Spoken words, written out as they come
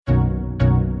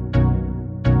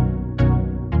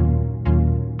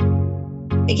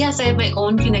yes, I have my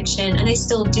own connection, and I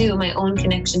still do, my own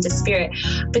connection to spirit,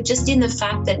 but just in the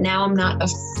fact that now I'm not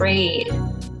afraid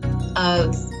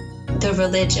of the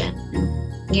religion,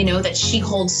 that she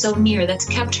holds so near, that's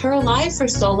kept her alive for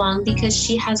so long, because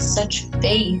she has such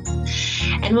faith.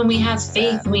 And when we have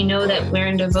faith, we know that we're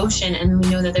in devotion, and we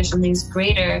know that there's something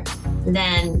greater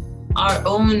than our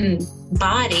own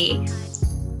body.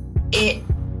 It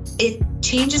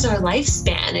changes our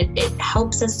lifespan. It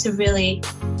helps us to really,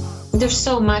 there's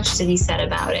so much to be said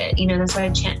about it. That's why I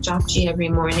chant Japji every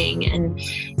morning. And,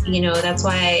 that's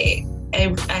why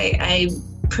I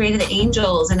pray to the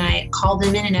angels, and I call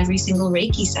them in every single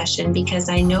Reiki session, because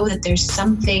I know that there's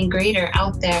something greater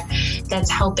out there that's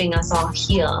helping us all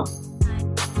heal.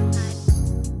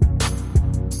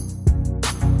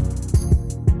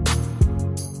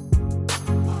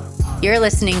 You're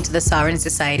listening to the Sovereign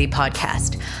Society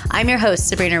podcast. I'm your host,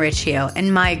 Sabrina Riccio,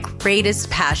 and my greatest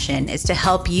passion is to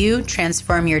help you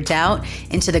transform your doubt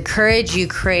into the courage you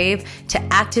crave to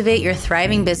activate your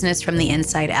thriving business from the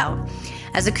inside out.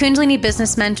 As a Kundalini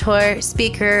business mentor,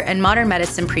 speaker, and modern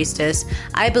medicine priestess,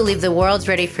 I believe the world's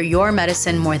ready for your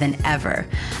medicine more than ever.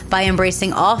 By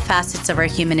embracing all facets of our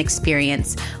human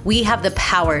experience, we have the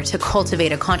power to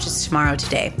cultivate a conscious tomorrow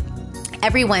today.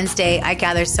 Every Wednesday, I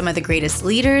gather some of the greatest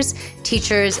leaders,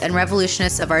 teachers, and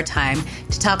revolutionists of our time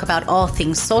to talk about all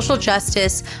things social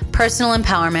justice, personal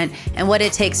empowerment, and what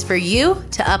it takes for you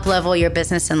to up-level your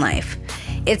business and life.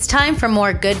 It's time for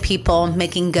more good people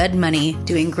making good money,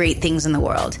 doing great things in the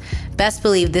world. Best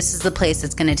believe this is the place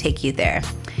that's going to take you there.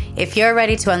 If you're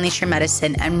ready to unleash your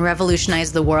medicine and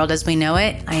revolutionize the world as we know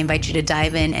it, I invite you to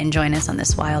dive in and join us on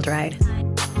this wild ride.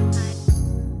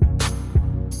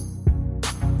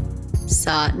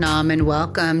 Sat Nam, and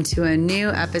welcome to a new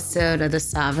episode of the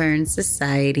Sovereign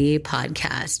Society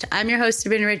podcast. I'm your host,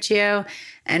 Sabrina Riccio,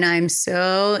 and I'm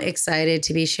so excited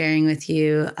to be sharing with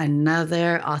you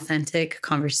another authentic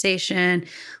conversation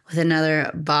with another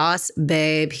boss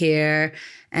babe here.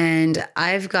 And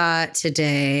I've got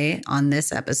today on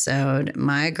this episode,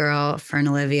 my girl, Fern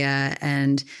Olivia,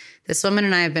 and this woman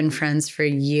and I have been friends for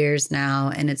years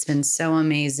now, and it's been so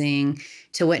amazing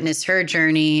to witness her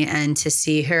journey and to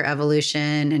see her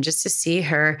evolution and just to see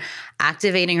her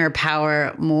activating her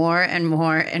power more and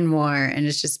more and more. And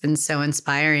it's just been so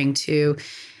inspiring to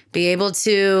be able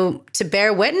to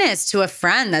bear witness to a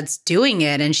friend that's doing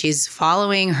it, and she's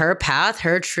following her path,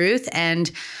 her truth, and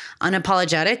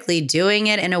unapologetically doing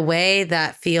it in a way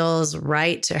that feels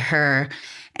right to her.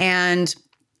 And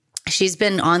she's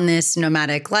been on this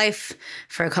nomadic life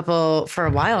for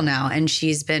a while now, and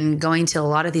she's been going to a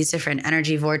lot of these different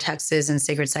energy vortexes and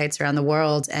sacred sites around the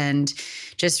world and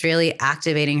just really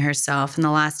activating herself. And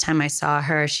the last time I saw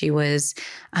her, she was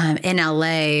in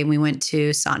LA. We went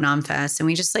to Satnam Fest, and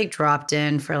we just dropped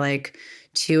in for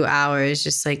 2 hours,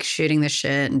 just shooting the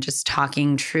shit and just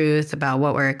talking truth about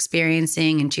what we're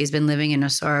experiencing. And she's been living in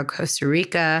Osoro, Costa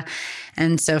Rica.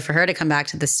 And so for her to come back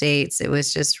to the States, it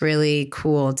was just really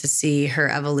cool to see her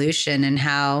evolution and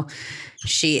how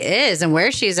she is and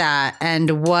where she's at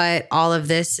and what all of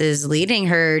this is leading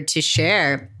her to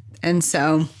share. And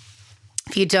so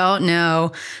if you don't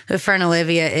know who Fern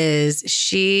Olivia is,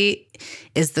 she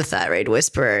is the thyroid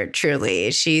whisperer,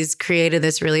 truly. She's created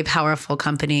this really powerful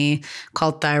company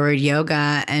called Thyroid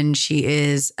Yoga, and she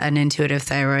is an intuitive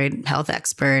thyroid health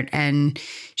expert. And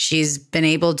she's been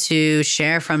able to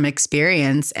share from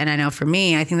experience. And I know for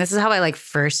me, I think this is how I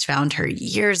first found her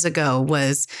years ago,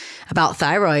 was about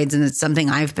thyroids. And it's something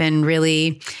I've been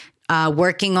really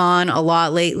working on a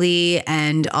lot lately,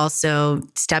 and also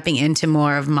stepping into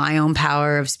more of my own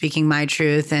power of speaking my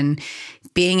truth and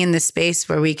being in this space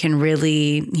where we can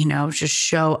really, just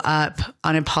show up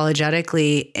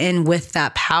unapologetically and with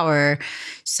that power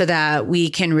so that we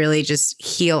can really just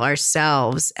heal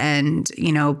ourselves and,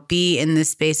 be in this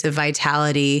space of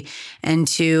vitality and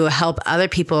to help other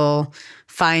people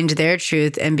find their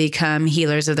truth and become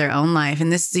healers of their own life.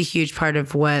 And this is a huge part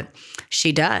of what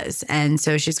she does. And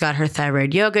so she's got her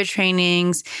thyroid yoga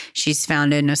trainings. She's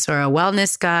founded Osoro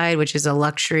Wellness Guide, which is a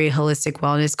luxury holistic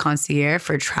wellness concierge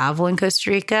for travel in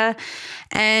Costa Rica.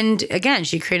 And again,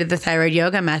 she created the thyroid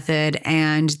yoga method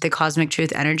and the Cosmic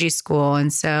Truth Energy School.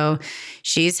 And so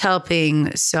she's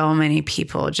helping so many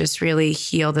people just really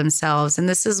heal themselves. And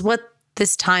this is what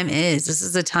this time is. This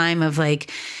is a time of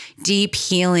deep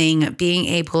healing, being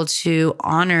able to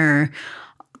honor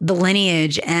the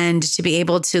lineage and to be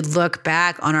able to look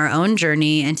back on our own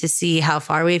journey and to see how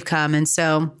far we've come. And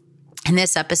so in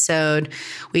this episode,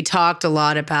 we talked a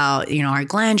lot about, our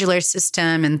glandular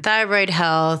system and thyroid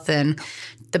health and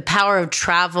the power of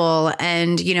travel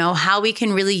and, how we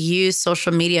can really use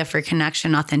social media for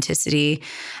connection, authenticity,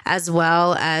 as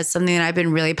well as something that I've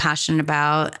been really passionate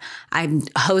about. I'm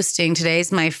hosting.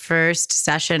 Today's my first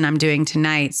session I'm doing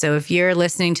tonight. So if you're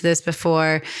listening to this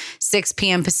before 6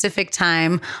 p.m. Pacific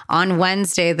time on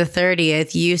Wednesday, the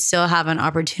 30th, you still have an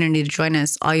opportunity to join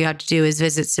us. All you have to do is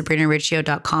visit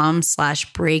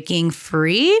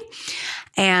sabrinariccio.com/breakingfree.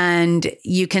 And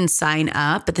you can sign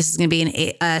up, but this is going to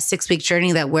be a 6-week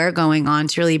journey that we're going on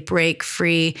to really break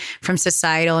free from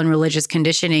societal and religious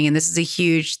conditioning. And this is a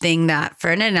huge thing that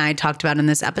Fern and I talked about in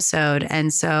this episode.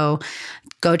 And so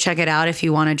go check it out if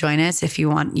you want to join us. If you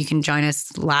want, you can join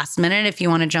us last minute if you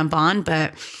want to jump on.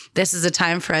 But this is a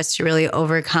time for us to really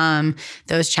overcome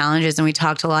those challenges. And we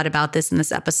talked a lot about this in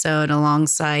this episode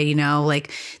alongside,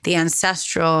 like the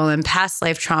ancestral and past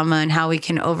life trauma and how we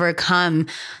can overcome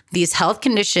these health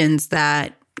conditions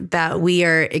that we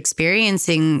are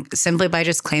experiencing simply by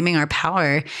just claiming our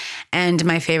power. And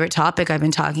my favorite topic I've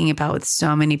been talking about with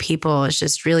so many people is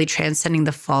just really transcending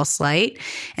the false light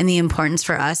and the importance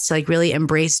for us to really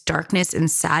embrace darkness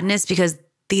and sadness, because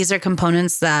these are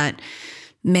components that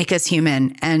make us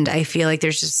human. And I feel like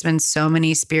there's just been so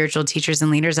many spiritual teachers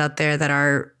and leaders out there that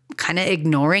are kind of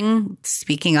ignoring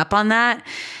speaking up on that.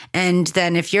 And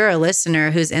then if you're a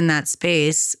listener who's in that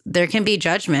space, there can be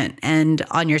judgment and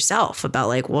on yourself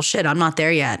about well, shit, I'm not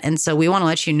there yet. And so we want to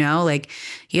let you know,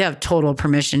 you have total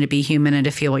permission to be human and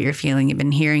to feel what you're feeling. You've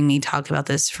been hearing me talk about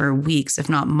this for weeks, if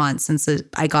not months, since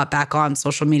I got back on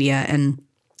social media. And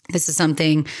this is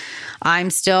something I'm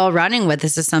still running with.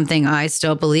 This is something I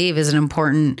still believe is an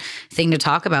important thing to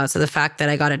talk about. So the fact that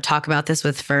I got to talk about this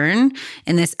with Fern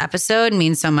in this episode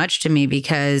means so much to me,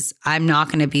 because I'm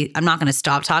not going to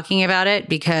stop talking about it,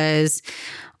 because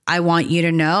I want you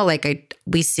to know,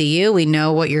 we see you, we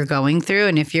know what you're going through.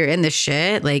 And if you're in the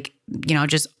shit,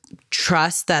 just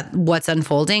trust that what's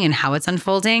unfolding and how it's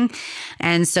unfolding.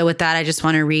 And so with that, I just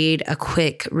want to read a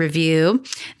quick review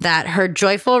that Her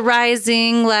Joyful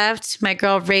Rising left my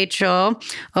girl Rachel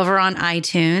over on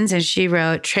iTunes. And she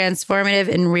wrote, "Transformative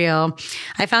and real.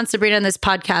 I found Sabrina on this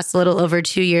podcast a little over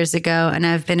 2 years ago, and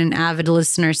I've been an avid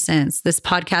listener since. This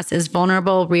podcast is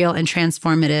vulnerable, real, and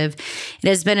transformative. It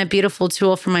has been a beautiful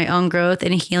tool for my own growth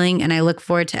and healing, and I look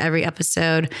forward to every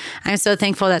episode. I'm so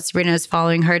thankful that Sabrina is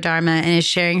following her dharma and is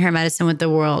sharing her medicine with the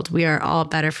world. We are all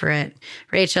better for it."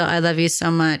 Rachel, I love you so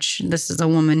much. This is a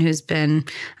woman who's been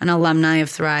an alumni of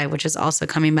Thrive, which is also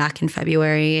coming back in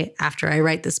February after I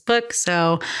write this book.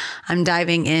 So I'm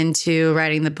diving into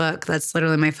writing the book. That's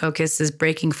literally my focus, is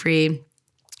breaking free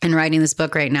and writing this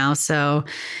book right now. So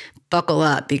buckle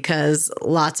up, because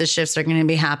lots of shifts are going to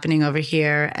be happening over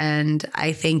here. And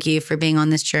I thank you for being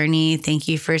on this journey. Thank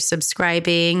you for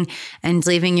subscribing and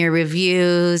leaving your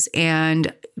reviews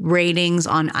and ratings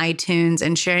on iTunes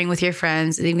and sharing with your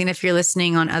friends. And even if you're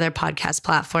listening on other podcast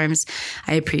platforms,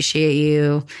 I appreciate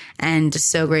you and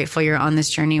so grateful you're on this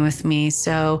journey with me.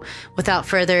 So without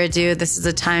further ado, this is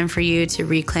a time for you to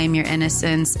reclaim your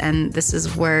innocence. And this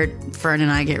is where Fern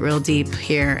and I get real deep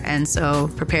here. And so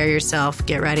prepare yourself,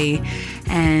 get ready,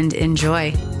 and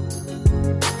enjoy.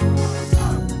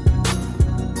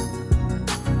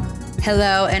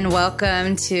 Hello and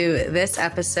welcome to this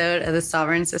episode of the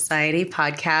Sovereign Society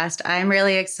podcast. I'm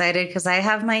really excited because I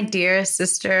have my dear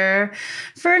sister,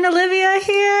 Fern Olivia,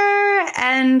 here.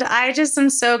 And I just am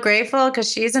so grateful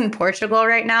because she's in Portugal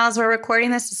right now as we're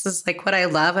recording this. This is what I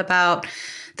love about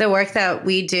the work that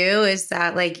we do, is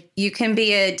that you can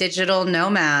be a digital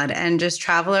nomad and just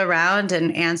travel around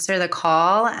and answer the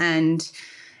call and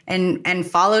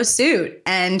follow suit,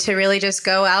 and to really just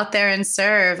go out there and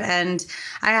serve. And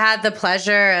I had the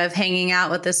pleasure of hanging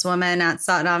out with this woman at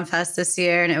Satnam Fest this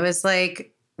year, and it was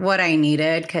what I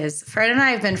needed, because Fred and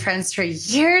I have been friends for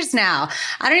years now.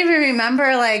 I don't even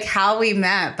remember how we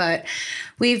met, but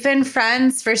we've been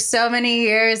friends for so many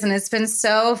years, and it's been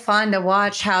so fun to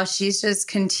watch how she's just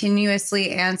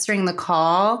continuously answering the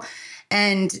call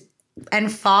and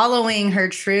following her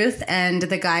truth and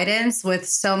the guidance with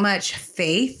so much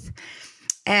faith.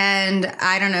 And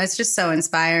I don't know, it's just so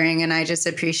inspiring. And I just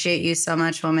appreciate you so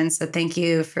much, woman. So thank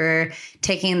you for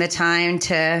taking the time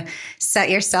to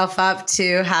set yourself up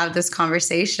to have this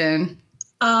conversation.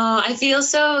 Oh, I feel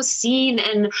so seen,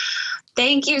 and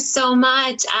thank you so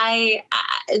much.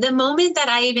 The moment that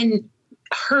I even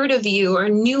heard of you or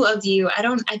knew of you,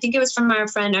 I think it was from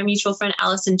our mutual friend,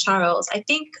 Allison Charles. I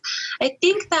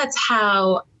think that's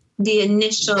how the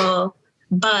initial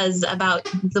buzz about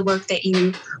the work that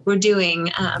you were doing,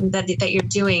 that you're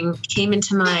doing, came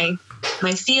into my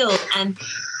field. And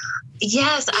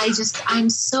yes, I'm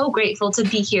so grateful to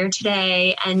be here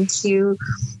today and to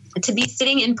to be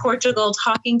sitting in Portugal,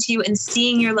 talking to you and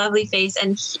seeing your lovely face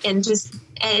and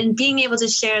being able to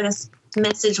share this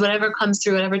message, whatever comes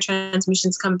through, whatever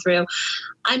transmissions come through.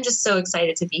 I'm just so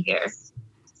excited to be here.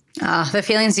 Oh, the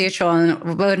feeling's mutual.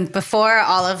 And before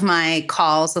all of my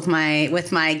calls with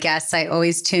my guests, I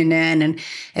always tune in, and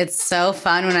it's so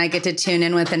fun when I get to tune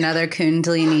in with another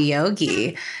Kundalini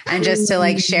yogi and just to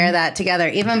like share that together.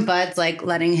 Even Bud's like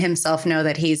letting himself know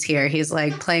that he's here. He's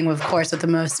like playing, of course, with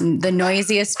the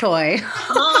noisiest toy.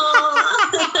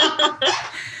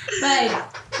 Bud,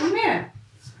 come here.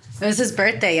 It was his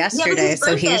birthday yesterday,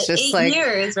 so he's just 8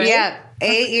 years, right? Yeah,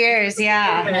 8 years,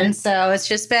 yeah. And so it's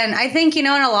just been, I think, and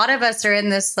a lot of us are in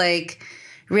this like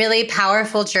really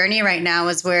powerful journey right now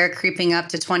as we're creeping up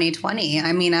to 2020.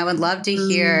 I mean, I would love to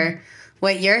hear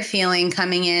what you're feeling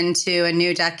coming into a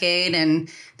new decade and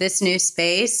this new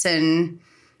space, and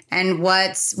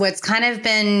what's kind of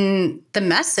been the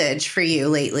message for you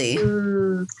lately.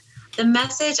 The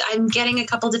message, I'm getting a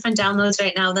couple different downloads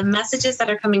right now. The messages that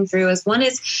are coming through one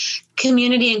is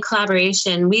community and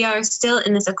collaboration. We are still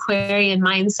in this Aquarian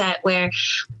mindset where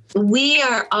we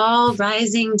are all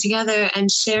rising together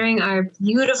and sharing our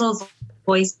beautiful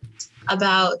voice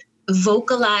about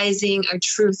vocalizing our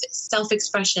truth,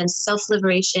 self-expression,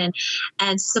 self-liberation,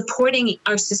 and supporting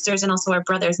our sisters and also our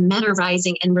brothers. Men are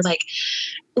rising, and we're like,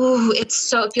 ooh, it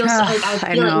feels like I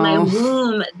feel in my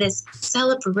womb this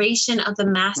celebration of the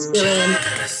masculine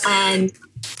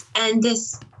and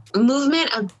this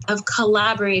movement of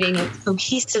collaborating, of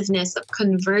cohesiveness, of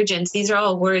convergence. These are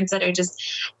all words that are just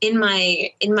in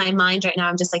my mind right now.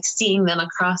 I'm just like seeing them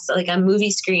across like a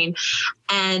movie screen.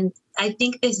 And I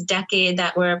think this decade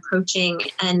that we're approaching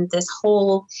and this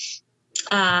whole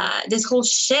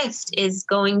shift is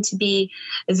going to be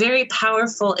very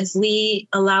powerful if we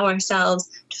allow ourselves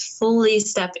to fully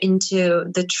step into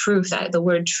the truth, the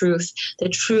word truth, the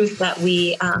truth that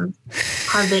we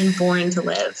have been born to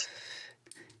live.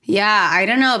 Yeah, I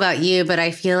don't know about you, but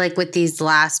I feel like with these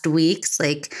last weeks,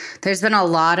 like there's been a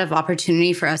lot of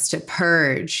opportunity for us to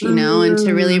purge, and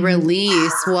to really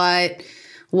release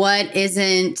what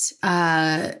isn't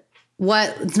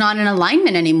what's not in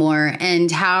alignment anymore,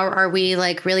 and how are we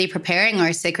like really preparing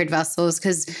our sacred vessels?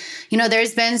 Because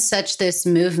there's been such this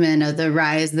movement of the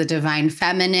rise of the divine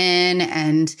feminine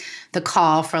and the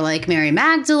call for like Mary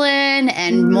Magdalene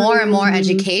and more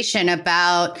education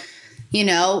about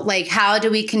like how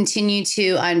do we continue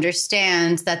to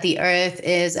understand that the earth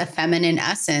is a feminine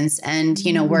essence, and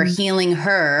we're healing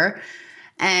her,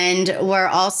 and we're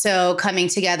also coming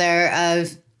together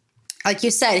of, like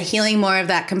you said, healing more of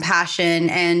that compassion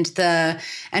and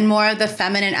more of the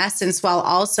feminine essence, while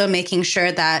also making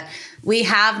sure that we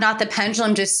have not the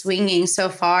pendulum just swinging so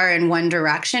far in one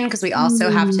direction, because we also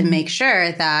have to make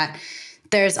sure that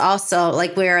there's also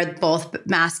like we're both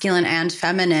masculine and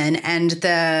feminine, and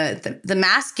the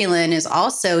masculine is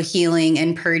also healing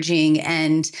and purging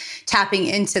and tapping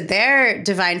into their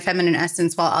divine feminine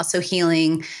essence while also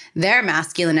healing their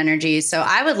masculine energy. So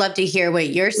I would love to hear what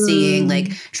you're seeing,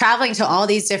 like traveling to all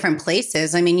these different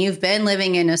places. I mean, you've been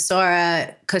living in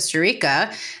Osora, Costa Rica,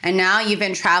 and now you've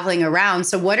been traveling around.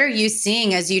 So what are you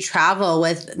seeing as you travel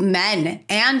with men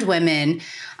and women,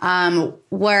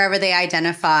 wherever they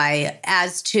identify,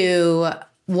 as to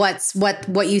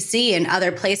what you see in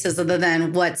other places other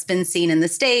than what's been seen in the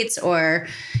States, or,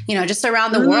 just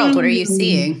around the world? What are you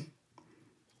seeing?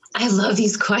 I love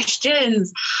these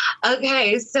questions.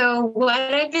 Okay, so what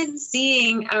I've been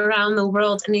seeing around the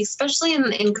world, and especially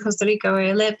in Costa Rica where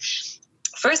I live,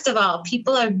 first of all,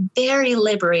 people are very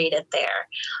liberated there.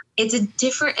 It's a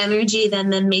different energy than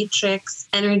the matrix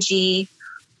energy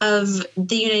of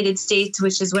the United States,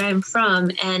 which is where I'm from.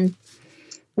 And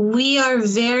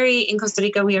in Costa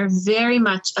Rica, we are very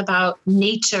much about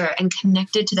nature and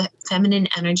connected to the feminine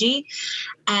energy.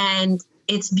 And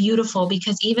it's beautiful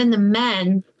because even the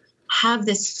men have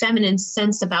this feminine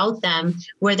sense about them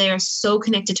where they are so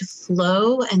connected to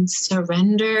flow and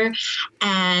surrender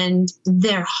and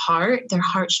their heart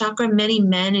chakra. Many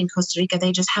men in Costa Rica,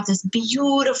 they just have this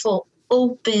beautiful,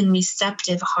 open,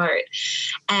 receptive heart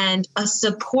and a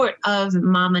support of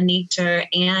Mama Nature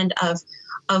and of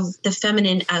the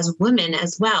feminine as women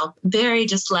as well. Very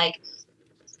just like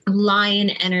lion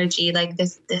energy, like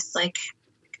this like,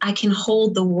 I can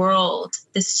hold the world,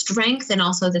 this strength and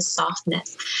also this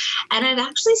softness. And I've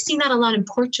actually seen that a lot in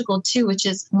Portugal too, which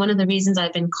is one of the reasons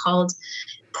I've been called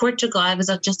Portugal.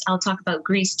 I'll talk about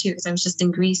Greece too, because I was just in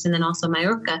Greece and then also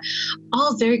Majorca.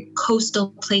 All very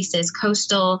coastal places.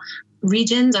 Coastal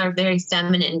regions are very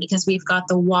feminine because we've got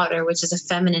the water, which is a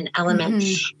feminine element.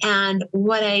 And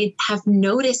what I have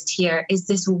noticed here is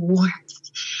this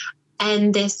warmth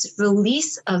and this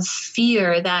release of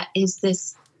fear that is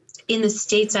this in the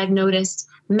States. I've noticed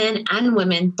men and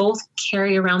women both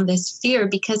carry around this fear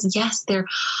because, yes, there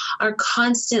are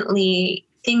constantly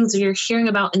things you're hearing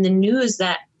about in the news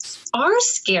that are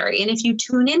scary. And if you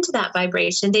tune into that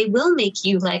vibration, they will make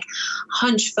you like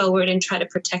hunch forward and try to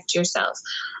protect yourself.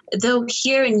 Though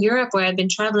here in Europe, where I've been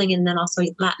traveling, and then also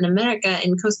Latin America,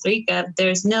 in Costa Rica,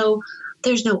 there's no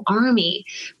army.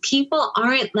 People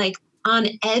aren't like on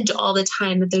edge all the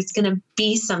time that there's going to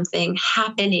be something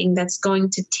happening that's going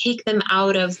to take them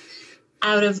out of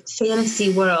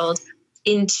fantasy world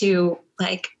into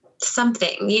like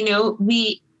something.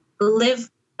 We live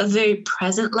a very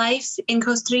present life in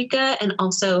Costa Rica, and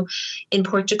also in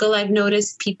Portugal. I've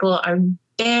noticed people are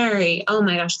very, oh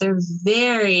my gosh, they're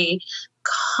very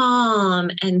calm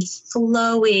and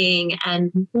flowing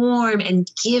and warm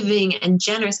and giving and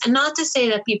generous. And not to say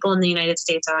that people in the United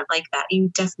States aren't like that. You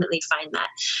definitely find that.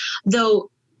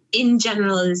 Though in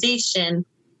generalization,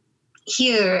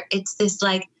 here it's this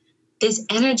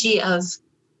energy of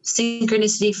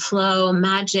synchronicity, flow,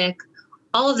 magic,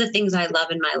 all of the things I love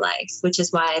in my life, which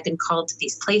is why I've been called to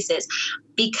these places,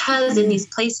 because in these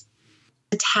places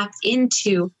to tap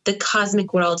into the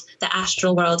cosmic world, the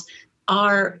astral world,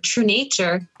 our true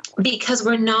nature, because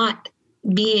we're not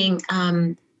being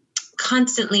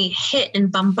constantly hit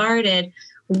and bombarded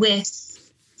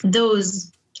with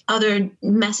those other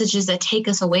messages that take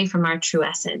us away from our true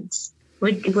essence.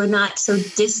 We're not so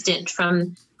distant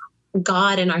from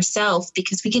God and ourselves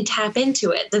because we can tap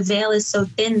into it. The veil is so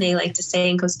thin, they like to say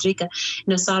in Costa Rica,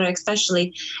 in Osara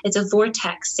especially. It's a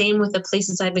vortex. Same with the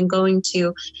places I've been going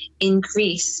to in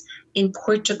Greece, in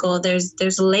Portugal.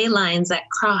 There's ley lines that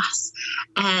cross,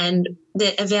 and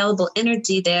the available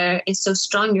energy there is so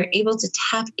strong. You're able to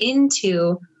tap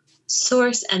into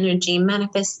source energy,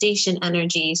 manifestation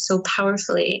energy so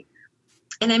powerfully.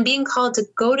 And I'm being called to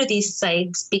go to these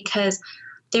sites because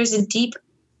there's a deep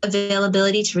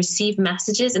availability to receive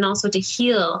messages and also to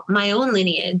heal my own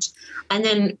lineage. And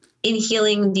then in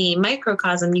healing the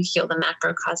microcosm, you heal the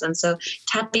macrocosm. So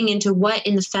tapping into what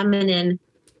in feminine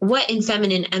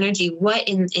energy, what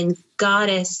in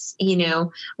goddess,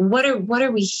 what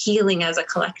are we healing as a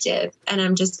collective? And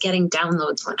I'm just getting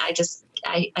downloads when I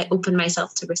open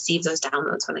myself to receive those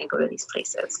downloads when I go to these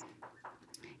places.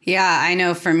 Yeah, I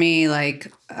know for me,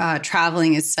 like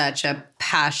traveling is such a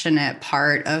passionate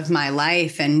part of my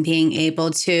life, and being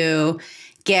able to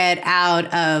get out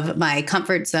of my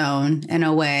comfort zone in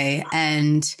a way,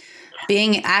 and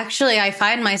I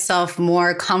find myself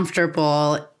more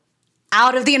comfortable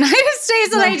out of the United States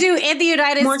than I do in the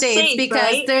United States safe, because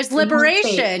right? There's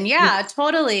liberation. Yeah,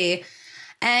 totally.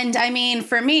 And I mean,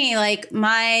 for me, like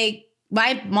my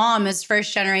mom is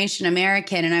first generation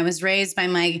American, and I was raised by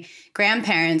my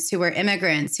grandparents who were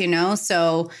immigrants,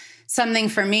 so something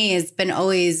for me has been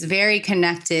always very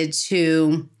connected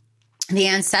to my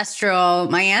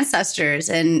ancestors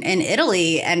in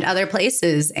Italy and other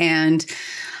places. And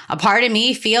a part of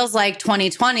me feels like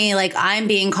 2020, like I'm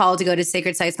being called to go to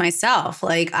sacred sites myself.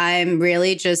 Like I'm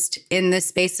really just in this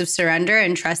space of surrender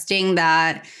and trusting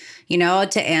that,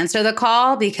 to answer the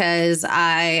call, because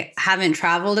I haven't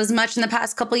traveled as much in the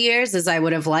past couple of years as I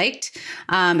would have liked,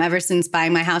 ever since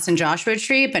buying my house in Joshua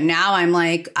Tree. But now I'm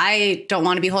like, I don't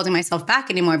want to be holding myself back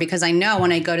anymore, because I know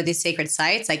when I go to these sacred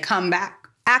sites, I come back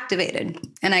activated,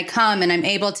 and I come and I'm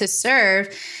able to serve.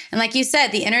 And like you said,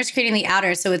 the inner is creating the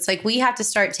outer. So it's like we have to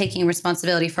start taking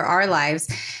responsibility for our lives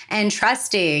and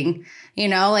trusting,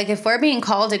 like if we're being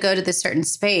called to go to this certain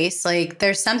space, like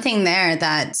there's something there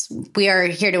that we are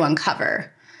here to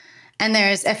uncover. And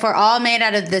if we're all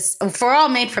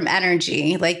made from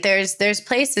energy, like there's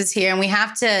places here, and we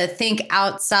have to think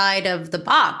outside of the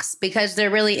box, because there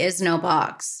really is no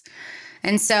box.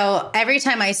 And so every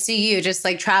time I see you just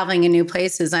like traveling in new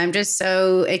places, I'm just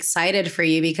so excited for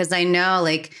you, because I know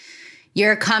like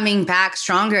you're coming back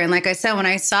stronger. And like I said, when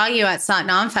I saw you at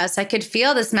Satnam Fest, I could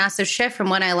feel this massive shift from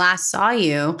when I last saw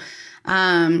you.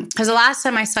 Because the last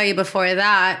time I saw you before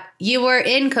that, you were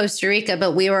in Costa Rica,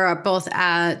 but we were both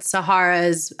at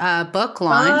Sahara's book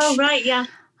launch. Oh, right. Yeah.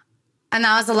 And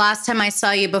that was the last time I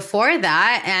saw you before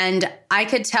that. And I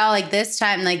could tell like this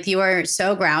time, like you were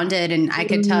so grounded, and I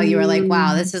could tell you were like,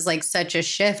 wow, this is like such a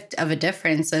shift of a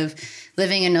difference of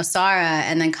living in Nosara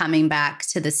and then coming back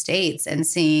to the States and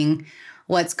seeing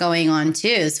what's going on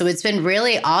too. So it's been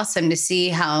really awesome to see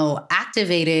how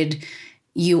activated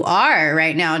you are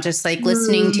right now, just like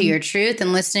listening to your truth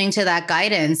and listening to that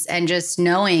guidance, and just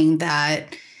knowing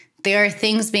that there are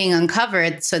things being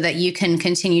uncovered so that you can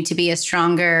continue to be a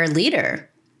stronger leader.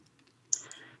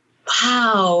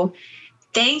 Wow.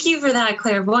 Thank you for that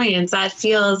clairvoyance. It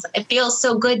feels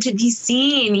so good to be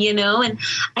seen, and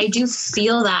I do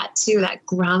feel that too, that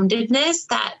groundedness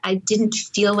that I didn't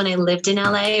feel when I lived in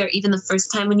LA, or even the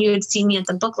first time when you had seen me at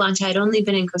the book launch. I had only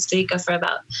been in Costa Rica for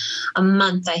about a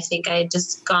month. I think I had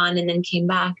just gone and then came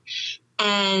back.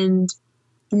 And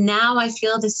now I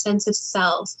feel this sense of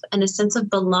self and a sense of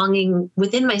belonging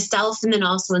within myself and then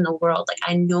also in the world. Like,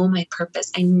 I know my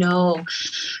purpose. I know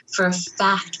for a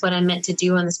fact what I'm meant to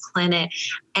do on this planet.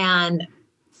 And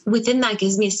within that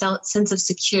gives me a sense of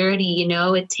security.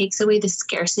 It takes away the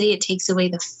scarcity. It takes away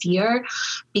the fear,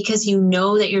 because you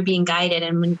know that you're being guided.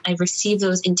 And when I receive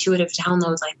those intuitive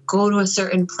downloads, like, go to a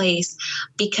certain place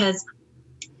because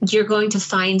you're going to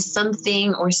find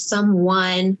something or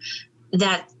someone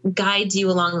that guides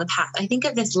you along the path. I think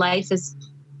of this life as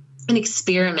an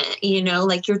experiment,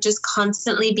 like you're just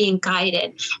constantly being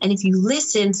guided. And if you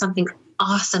listen, something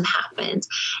awesome happens.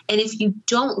 And if you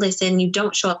don't listen, you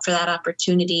don't show up for that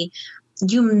opportunity,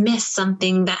 you miss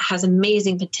something that has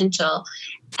amazing potential.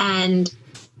 And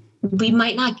we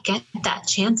might not get that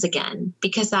chance again,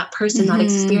 because that person, that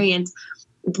experience,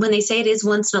 when they say it is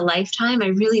once in a lifetime, I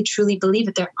really truly believe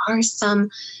that there are some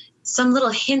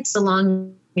little hints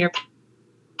along your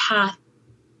path,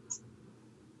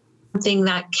 something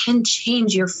that can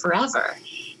change your forever.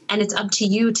 And it's up to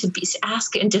you to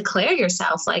ask and declare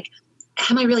yourself, like,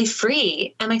 am I really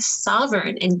free? Am I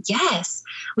sovereign? And yes,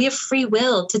 we have free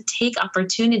will to take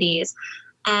opportunities.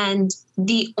 And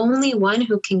the only one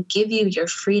who can give you your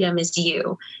freedom is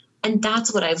you. And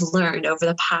that's what I've learned over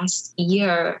the past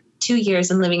 2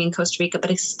 years in living in Costa Rica, but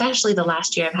especially the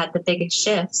last year, I've had the biggest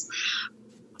shifts,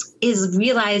 is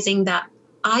realizing that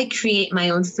I create my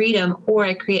own freedom or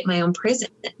I create my own prison.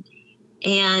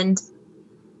 And,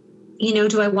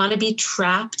 do I want to be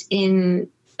trapped in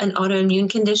an autoimmune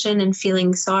condition and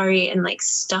feeling sorry and like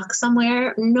stuck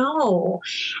somewhere? No.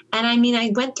 And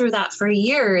I went through that for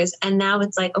years, and now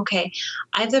it's like, okay,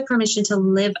 I have the permission to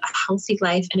live a healthy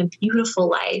life and a beautiful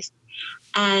life.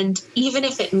 And even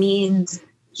if it means,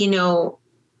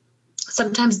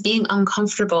 sometimes being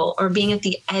uncomfortable or being at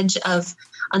the edge of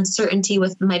uncertainty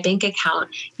with my bank account,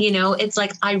 it's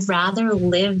like, I'd rather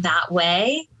live that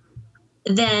way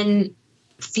than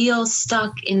feel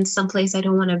stuck in some place I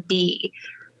don't want to be.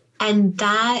 And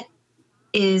that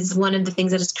is one of the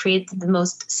things that has created the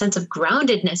most sense of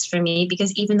groundedness for me,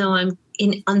 because even though I'm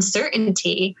in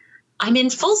uncertainty, I'm in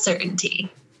full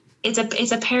certainty. It's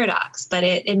a paradox, but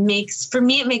it makes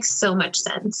so much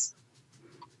sense.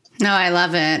 No, I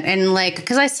love it. And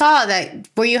because I saw that,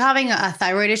 were you having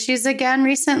thyroid issues again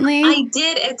recently? I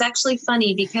did. It's actually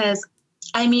funny because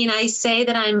I say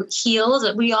that I'm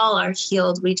healed. We all are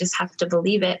healed. We just have to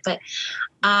believe it. But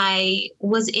I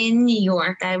was in New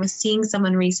York. I was seeing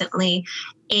someone recently.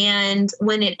 And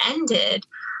when it ended,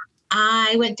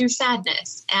 I went through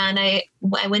sadness, and I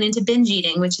went into binge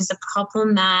eating, which is a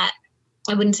problem that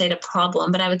I wouldn't say it's a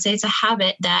problem, but I would say it's a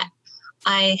habit that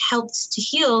I helped to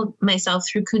heal myself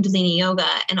through Kundalini yoga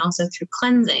and also through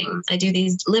cleansing. I do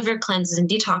these liver cleanses and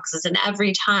detoxes, and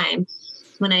every time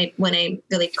when I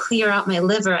really clear out my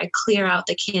liver, I clear out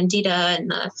the candida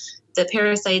and the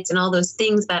parasites and all those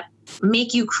things that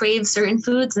make you crave certain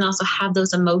foods and also have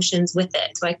those emotions with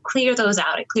it. So I clear those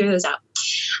out.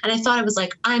 And I thought, I was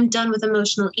like, I'm done with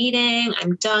emotional eating.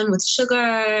 I'm done with sugar.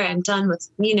 I'm done with,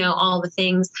 all the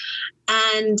things.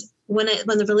 And when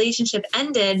the relationship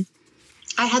ended,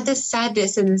 I had this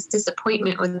sadness and this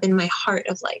disappointment within my heart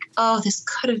of like, oh, this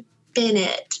could have been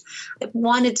it. I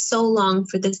wanted so long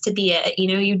for this to be it.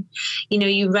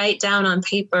 You write down on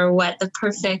paper what the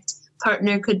perfect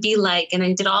partner could be like. And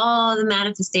I did all the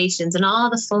manifestations and all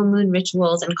the full moon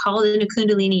rituals and called in a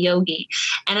Kundalini yogi.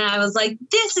 And I was like,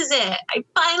 this is it. I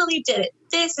finally did it.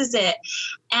 This is it.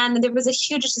 And there was a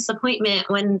huge disappointment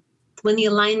when the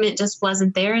alignment just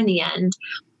wasn't there in the end.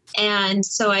 And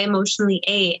so I emotionally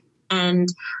ate. And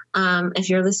if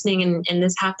you're listening and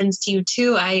this happens to you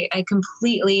too, I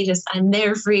completely I'm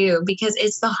there for you, because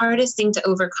it's the hardest thing to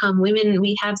overcome. Women,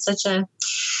 we have such a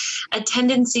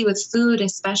tendency with food,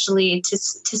 especially to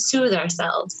soothe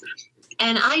ourselves.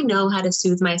 And I know how to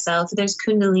soothe myself. There's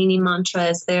Kundalini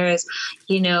mantras. There's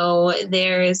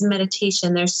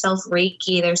meditation. There's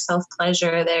self-Reiki. There's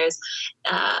self-pleasure. There's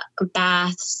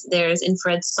baths. There's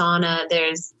infrared sauna.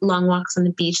 There's long walks on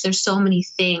the beach. There's so many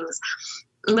things.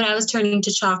 But I was turning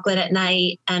to chocolate at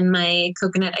night and my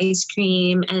coconut ice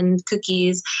cream and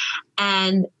cookies.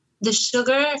 And the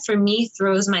sugar for me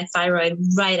throws my thyroid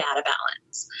right out of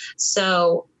balance.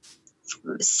 So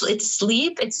it's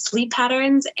sleep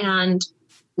patterns and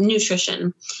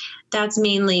nutrition. That's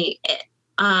mainly it.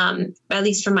 at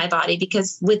least for my body,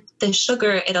 because with the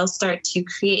sugar, it'll start to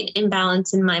create an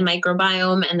imbalance in my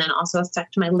microbiome and then also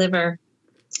affect my liver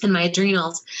and my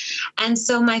adrenals. And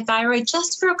so my thyroid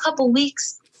just for a couple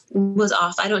weeks was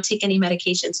off. I don't take any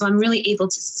medication. So I'm really able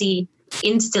to see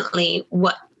instantly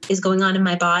what is going on in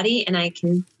my body, and I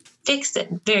can fix it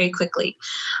very quickly.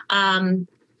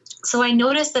 So I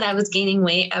noticed that I was gaining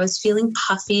weight. I was feeling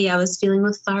puffy. I was feeling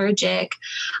lethargic.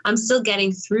 I'm still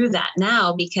getting through that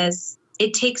now because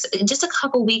it takes just a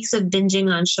couple weeks of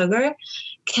binging on sugar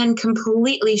can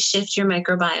completely shift your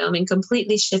microbiome and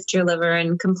completely shift your liver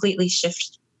and completely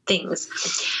shift things.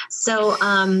 So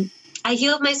I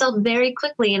healed myself very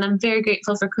quickly, and I'm very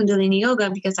grateful for Kundalini Yoga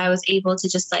because I was able to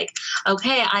just like,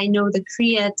 okay, I know the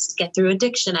Kriyas to get through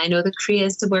addiction. I know the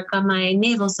Kriyas to work on my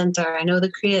navel center. I know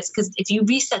the Kriyas because if you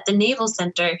reset the navel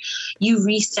center, you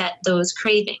reset those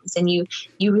cravings, and you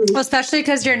really, well, especially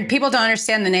because people don't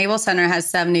understand the navel center has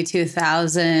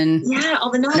 72,000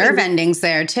 all the nerve endings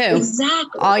there too.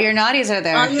 Exactly. All your nadis are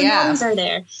there. All your nadis are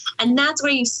there. And that's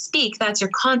where you speak. That's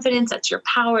your confidence. That's your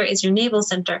power, is your navel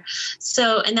center.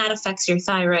 So, and that affects your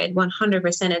thyroid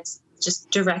 100%. It's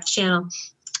just direct channel.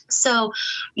 So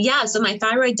so my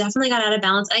thyroid definitely got out of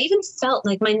balance. I even felt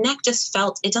like my neck just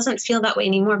felt, it doesn't feel that way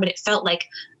anymore, but it felt like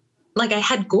I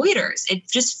had goiters. It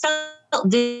just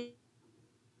felt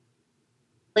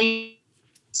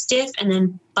stiff and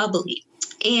then bubbly.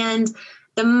 And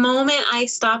the moment I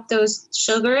stopped those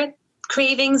sugar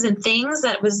cravings and things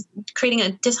that was creating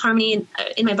a disharmony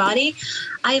in my body,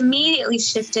 I immediately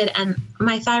shifted, and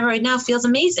my thyroid now feels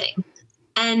amazing.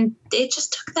 And it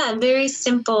just took that very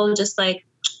simple, just like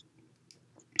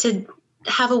to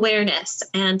have awareness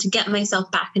and to get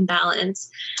myself back in balance.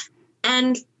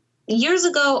 And years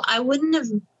ago, I wouldn't have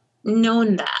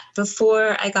known that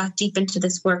before I got deep into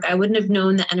this work. I wouldn't have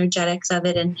known the energetics of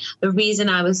it and the reason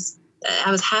I was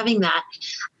having that.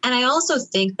 And I also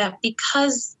think that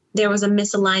because there was a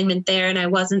misalignment there and I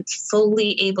wasn't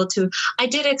fully able to, I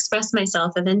did express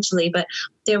myself eventually, but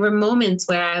there were moments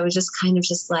where I was just kind of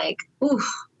just like, ooh,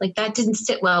 like that didn't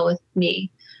sit well with me.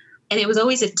 And it was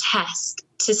always a test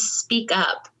to speak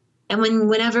up. And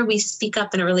whenever we speak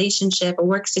up in a relationship, a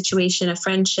work situation, a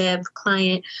friendship,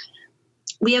 client,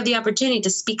 we have the opportunity to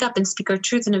speak up and speak our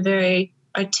truth in a very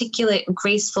articulate,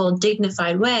 graceful,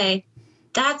 dignified way.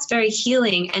 That's very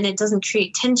healing, and it doesn't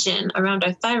create tension around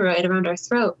our thyroid, around our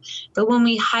throat. But when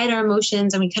we hide our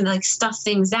emotions and we kind of like stuff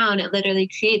things down, it literally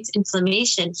creates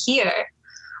inflammation here.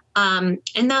 And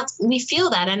we feel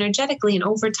that energetically, and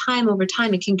over time,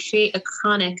 it can create a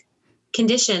chronic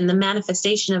condition. The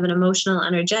manifestation of an emotional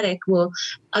energetic will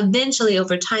eventually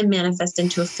over time manifest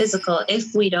into a physical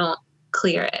if we don't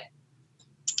clear it.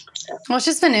 Well, it's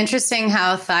just been interesting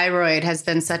how thyroid has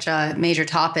been such a major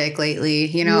topic lately.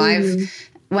 You know,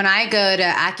 when I go to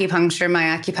acupuncture, my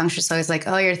acupuncturist always like,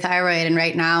 oh, your thyroid. And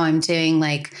right now I'm doing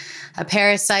like a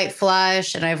parasite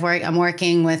flush, and I'm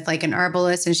working with like an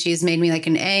herbalist, and she's made me like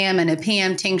an AM and a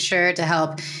PM tincture to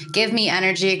help give me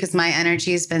energy because my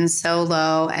energy has been so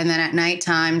low. And then at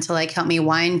nighttime to like help me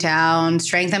wind down,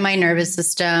 strengthen my nervous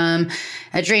system,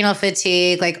 adrenal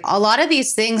fatigue, like a lot of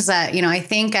these things that, you know, I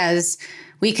think as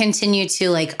we continue to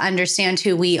like understand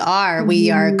who we are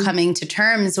coming to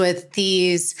terms with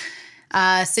these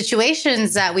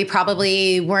situations that we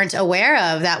probably weren't aware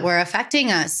of that were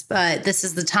affecting us. But this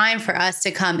is the time for us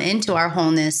to come into our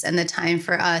wholeness, and the time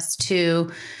for us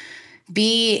to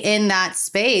be in that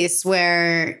space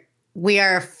where we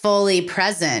are fully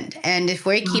present. And if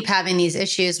we keep having these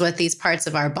issues with these parts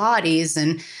of our bodies,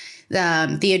 and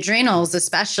the adrenals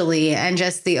especially, and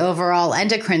just the overall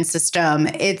endocrine system,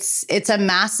 it's a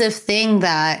massive thing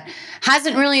that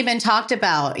hasn't really been talked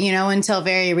about, you know, until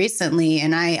very recently.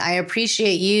 And I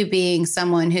appreciate you being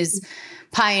someone who's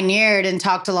pioneered and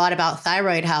talked a lot about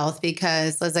thyroid health,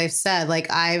 because as I've said, like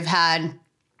I've had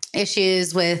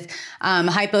issues with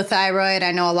hypothyroid.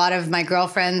 I know a lot of my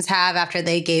girlfriends have after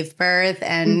they gave birth,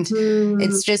 and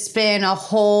it's just been a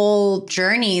whole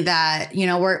journey that, you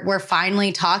know, we're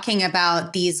finally talking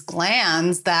about these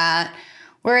glands that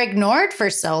were ignored for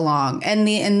so long, and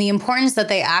the importance that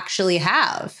they actually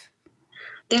have.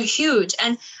 They're huge.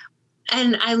 And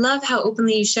I love how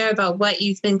openly you share about what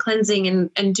you've been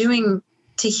cleansing and doing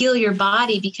to heal your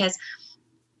body, because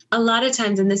a lot of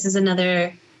times, and this is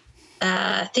another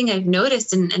thing I've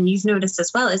noticed, and you've noticed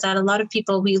as well, is that a lot of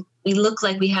people, we look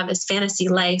like we have this fantasy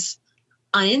life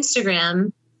on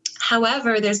Instagram.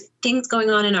 However, there's things going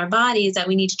on in our bodies that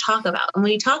we need to talk about. And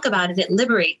when you talk about it, it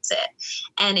liberates it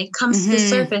and it comes to the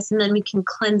surface, and then we can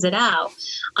cleanse it out.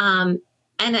 And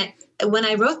when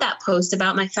I wrote that post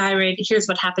about my thyroid, here's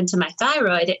what happened to my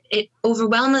thyroid, it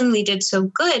overwhelmingly did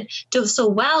so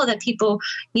well that people,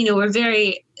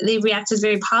 they reacted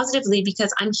very positively,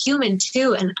 because I'm human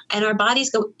too. And our bodies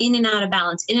go in and out of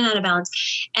balance.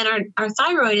 And our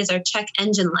thyroid is our check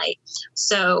engine light.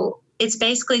 So it's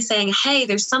basically saying, hey,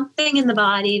 there's something in the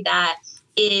body that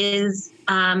is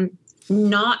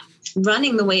not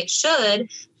running the way it should.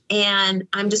 And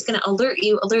I'm just going to alert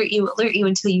you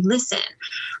until you listen.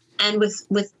 And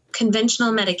with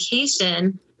conventional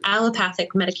medication,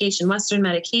 allopathic medication, Western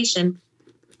medication,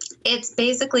 it's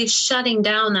basically shutting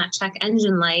down that check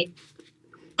engine light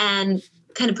and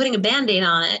kind of putting a Band-Aid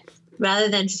on it rather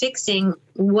than fixing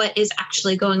what is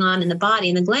actually going on in the body.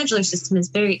 And the glandular system is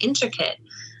very intricate,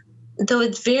 though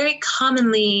it's very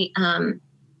commonly,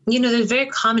 there's very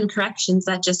common corrections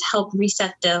that just help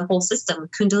reset the whole system.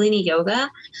 Kundalini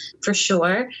yoga, for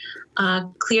sure.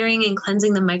 Clearing and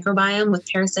cleansing the microbiome with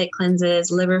parasite cleanses,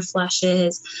 liver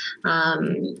flushes,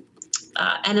 enemas,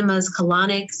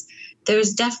 colonics.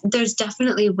 There's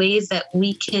definitely ways that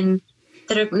we can,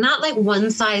 that are not like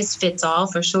one size fits all.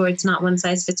 For sure, it's not one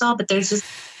size fits all, but there's just,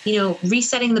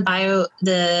 resetting the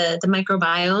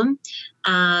microbiome,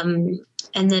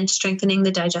 and then strengthening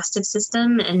the digestive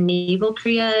system and navel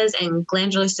kriyas and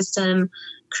glandular system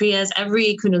kriyas.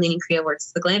 Every Kundalini kriya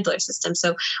works the glandular system.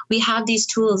 So we have these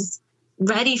tools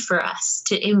ready for us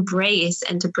to embrace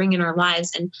and to bring in our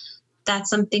lives. And that's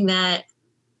something that,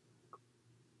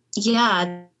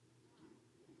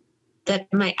 that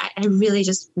I really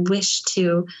just wish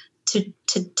to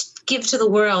give to the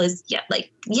world is,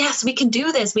 yes, we can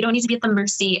do this. We don't need to be at the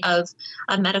mercy of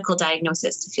a medical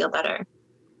diagnosis to feel better.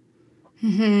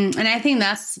 Mm-hmm. And I think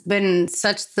that's been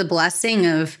such the blessing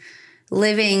of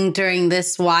living during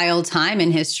this wild time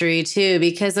in history too,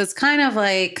 because it's kind of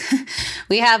like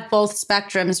we have both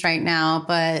spectrums right now,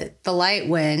 but the light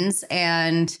wins.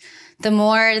 And the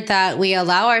more that we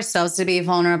allow ourselves to be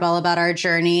vulnerable about our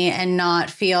journey and not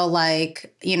feel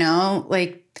like, oh,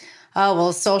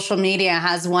 well, social media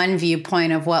has one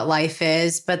viewpoint of what life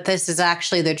is, but this is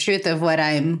actually the truth of what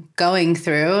I'm going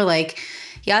through. Like,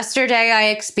 yesterday, I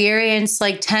experienced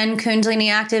 10 Kundalini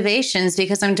activations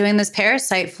because I'm doing this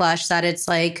parasite flush that it's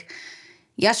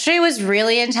yesterday was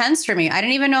really intense for me. I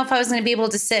didn't even know if I was going to be able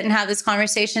to sit and have this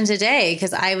conversation today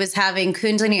because I was having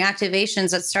Kundalini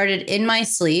activations that started in my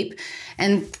sleep.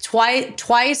 And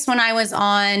twice when I was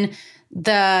on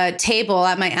the table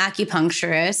at my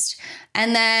acupuncturist.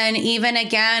 And then even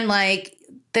again,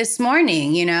 this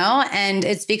morning, and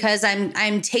it's because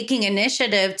I'm taking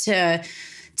initiative to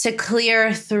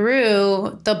clear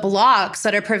through the blocks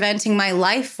that are preventing my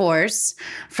life force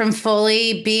from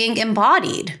fully being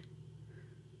embodied.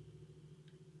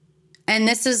 And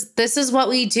this is what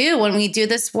we do when we do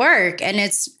this work. And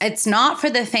it's not for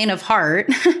the faint of heart,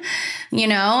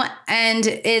 and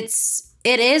it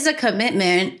is a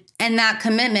commitment. And that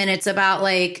commitment, it's about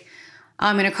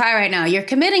I'm going to cry right now. You're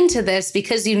committing to this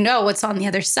because you know what's on the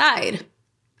other side.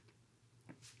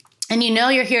 And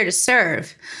you're here to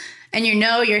serve. And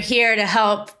you're here to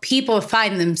help people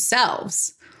find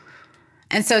themselves.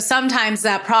 And so sometimes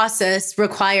that process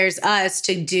requires us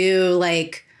to do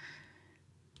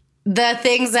the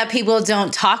things that people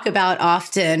don't talk about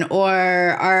often or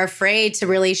are afraid to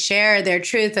really share their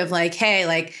truth of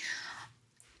hey,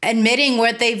 admitting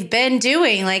what they've been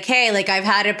doing, hey, I've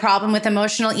had a problem with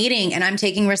emotional eating and I'm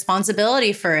taking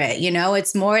responsibility for it.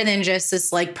 It's more than just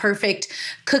this perfect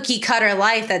cookie cutter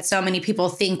life that so many people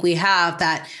think we have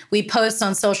that we post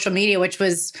on social media, which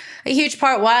was a huge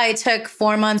part why I took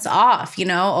 4 months off,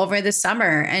 over the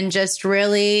summer and just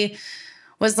really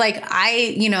was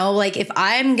if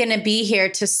I'm going to be here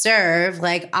to serve,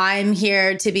 I'm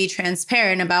here to be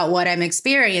transparent about what I'm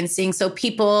experiencing. So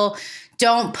people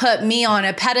don't put me on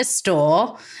a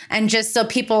pedestal, and just so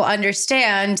people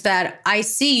understand that I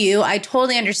see you, I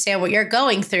totally understand what you're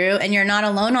going through and you're not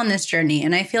alone on this journey.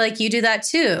 And I feel like you do that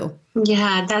too.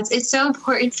 Yeah, it's so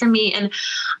important for me. And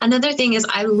another thing is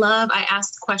I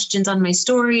ask questions on my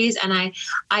stories and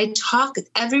I talk,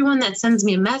 everyone that sends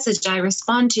me a message, I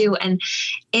respond to, and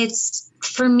it's,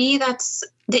 for me, that's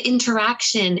the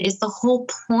interaction is the whole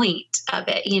point of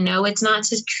it. It's not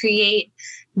to create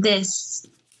this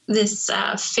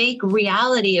fake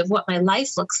reality of what my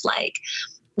life looks like.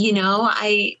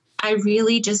 I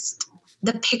really just,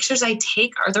 the pictures I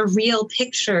take are the real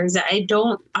pictures. I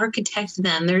don't architect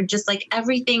them. They're just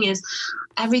everything is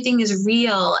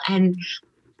real. And,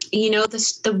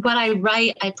 what I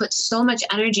write, I put so much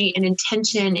energy and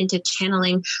intention into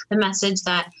channeling the message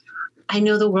that I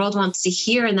know the world wants to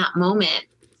hear in that moment.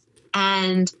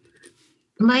 And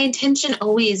my intention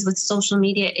always with social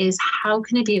media is how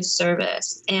can I be of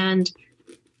service? And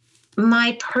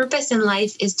my purpose in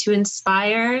life is to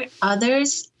inspire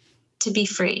others to be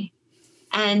free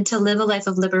and to live a life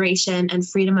of liberation and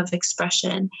freedom of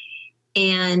expression,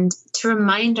 and to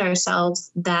remind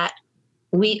ourselves that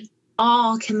we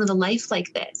all can live a life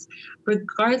like this,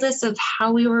 regardless of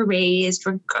how we were raised,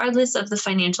 regardless of the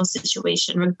financial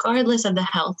situation, regardless of the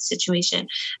health situation.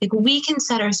 Like, we can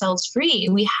set ourselves free.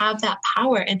 We have that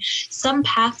power. And some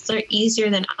paths are easier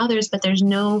than others, but there's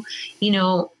no,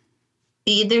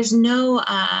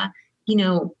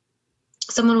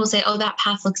 someone will say, oh, that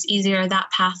path looks easier, that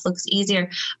path looks easier.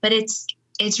 But it's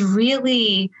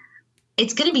really,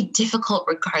 it's going to be difficult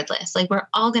regardless. Like, we're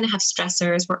all going to have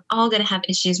stressors. We're all going to have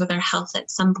issues with our health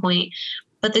at some point.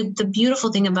 But the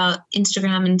beautiful thing about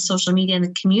Instagram and social media and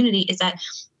the community is that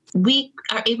we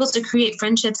are able to create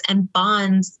friendships and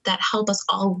bonds that help us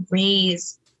all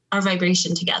raise our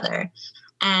vibration together.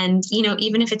 And,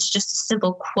 even if it's just a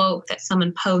simple quote that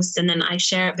someone posts and then I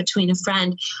share it between a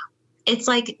friend, it's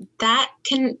like that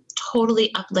can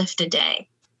totally uplift a day.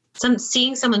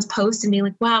 Seeing someone's post and being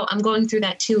like, wow, I'm going through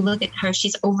that too. Look at her.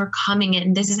 She's overcoming it.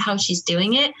 And this is how she's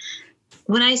doing it.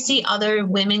 When I see other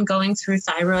women going through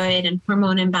thyroid and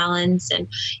hormone imbalance and,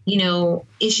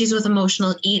 issues with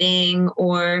emotional eating,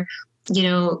 or,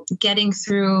 getting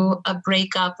through a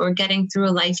breakup or getting through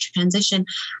a life transition,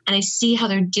 and I see how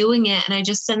they're doing it, and I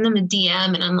just send them a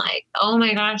DM and I'm like, oh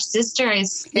my gosh, sister, I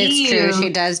see you. It's true. She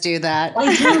does do that. I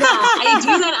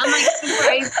do that. I'm like,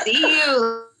 sister, I see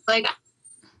you. Like,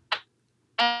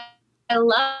 I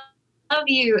love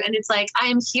you. And it's like, I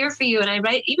am here for you. And I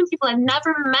write, even people I've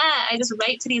never met, I just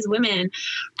write to these women,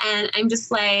 and I'm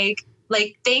just like,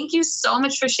 thank you so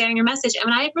much for sharing your message. And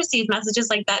when I receive messages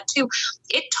like that too,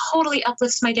 it totally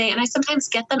uplifts my day. And I sometimes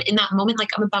get them in that moment, like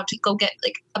I'm about to go get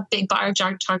like a big bar of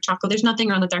dark chocolate. There's nothing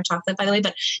wrong with dark chocolate, by the way,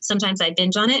 but sometimes I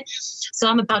binge on it. So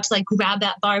I'm about to like grab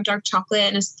that bar of dark chocolate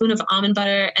and a spoon of almond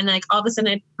butter. And like all of a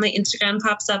sudden my Instagram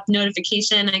pops up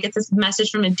notification. And I get this message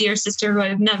from a dear sister who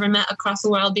I've never met across the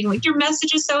world being like, your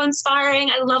message is so inspiring.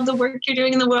 I love the work you're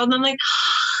doing in the world. And I'm like,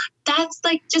 that's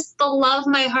like just the love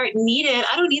my heart needed.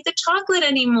 I don't need the chocolate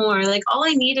anymore. Like, all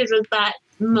I needed was that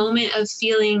moment of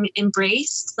feeling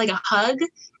embraced, like a hug.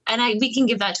 And we can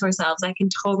give that to ourselves. I can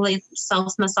totally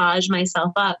self-massage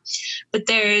myself up. But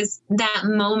there's that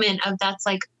moment of that's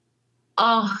like,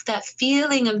 oh, that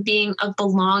feeling of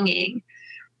belonging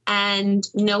and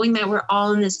knowing that we're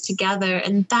all in this together.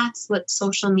 And that's what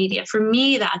social media, for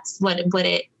me, that's what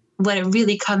it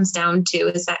really comes down to,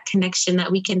 is that connection,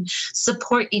 that we can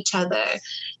support each other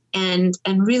and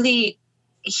really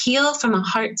heal from a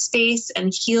heart space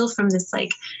and heal from this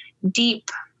like deep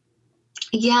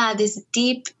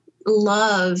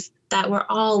love that we're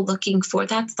all looking for.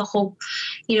 That's the whole,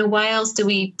 why else do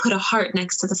we put a heart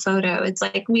next to the photo? It's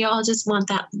like, we all just want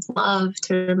that love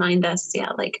to remind us,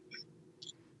 like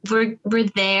we're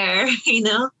there,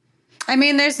 I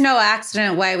mean, there's no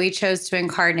accident why we chose to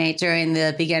incarnate during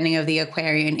the beginning of the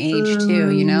Aquarian age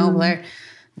too, where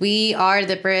we are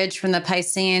the bridge from the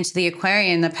Piscean to the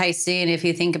Aquarian. The Piscean, if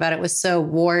you think about it, was so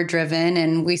war driven,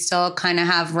 and we still kind of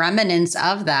have remnants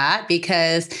of that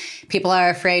because people are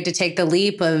afraid to take the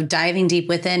leap of diving deep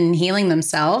within and healing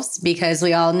themselves, because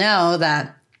we all know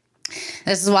that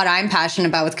this is what I'm passionate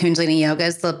about with Kundalini Yoga,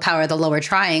 is the power of the lower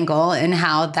triangle and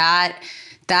how that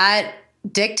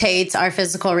dictates our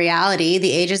physical reality,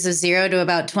 the ages of 0 to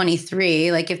about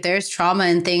 23. Like, if there's trauma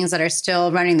and things that are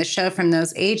still running the show from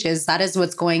those ages, that is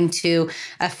what's going to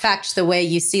affect the way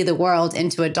you see the world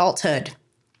into adulthood.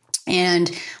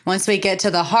 And once we get to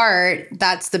the heart,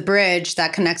 that's the bridge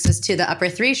that connects us to the upper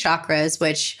 3 chakras,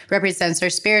 which represents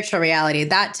our spiritual reality.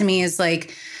 That to me is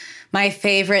like my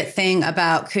favorite thing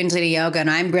about Kundalini Yoga.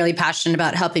 And I'm really passionate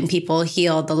about helping people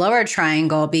heal the lower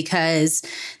triangle, because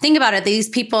think about it, these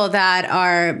people that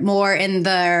are more in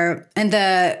the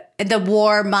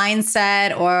war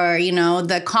mindset, or,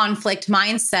 the conflict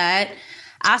mindset,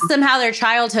 ask them how their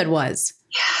childhood was.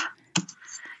 Yeah.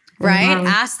 Right?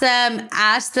 Mm-hmm.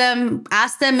 Ask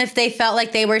them if they felt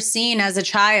like they were seen as a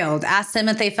child. Ask them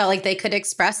if they felt like they could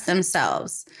express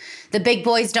themselves. The big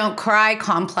boys don't cry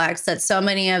complex that so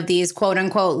many of these quote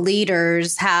unquote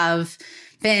leaders have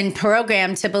been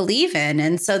programmed to believe in.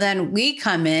 And so then we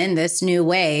come in this new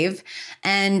wave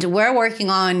and we're working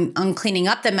on cleaning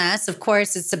up the mess. Of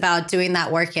course, it's about doing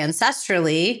that work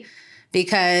ancestrally,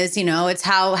 because, it's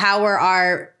how were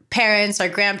our parents, our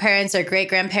grandparents, our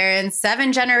great-grandparents,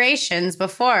 7 generations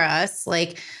before us,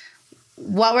 like,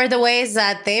 what were the ways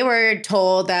that they were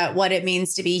told that what it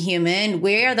means to be human?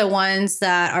 We are the ones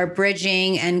that are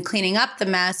bridging and cleaning up the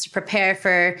mess to prepare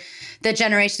for the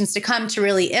generations to come to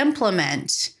really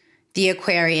implement the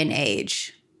Aquarian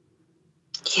age.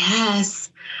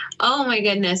 Yes. Oh my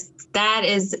goodness.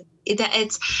 That's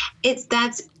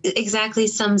exactly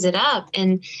sums it up.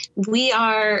 And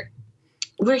we're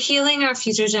healing our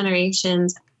future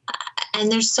generations.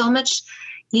 And there's so much,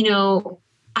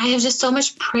 I have just so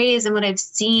much praise in what I've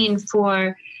seen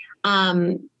for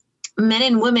men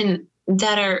and women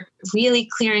that are really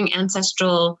clearing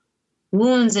ancestral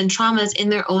wounds and traumas in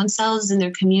their own selves, in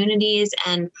their communities,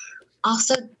 and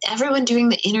also everyone doing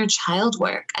the inner child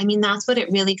work. I mean, that's what it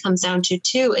really comes down to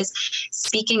too, is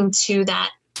speaking to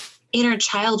that inner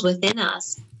child within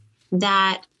us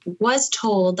that was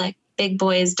told, like, big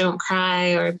boys don't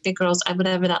cry, or big girls,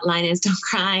 whatever that line is, don't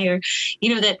cry, or,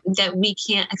 that we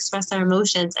can't express our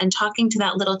emotions. And talking to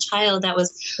that little child that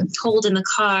was told in the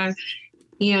car,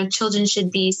 children should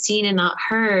be seen and not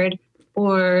heard,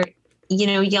 or,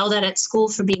 yelled at school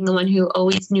for being the one who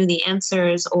always knew the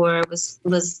answers, or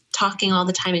was talking all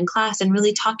the time in class, and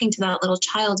really talking to that little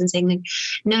child and saying, like,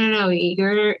 no,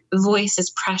 your voice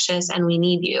is precious and we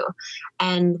need you.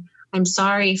 And I'm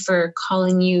sorry for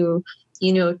calling you,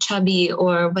 chubby,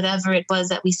 or whatever it was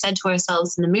that we said to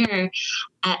ourselves in the mirror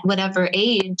at whatever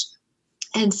age,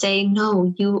 and say,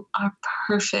 no, you are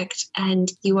perfect and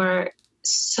you are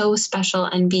so special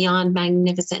and beyond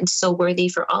magnificent and so worthy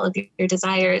for all of your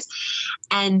desires.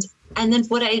 And then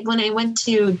when I went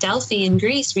to Delphi in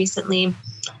Greece recently,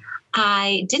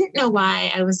 I didn't know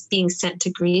why I was being sent to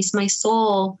Greece. My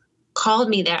soul called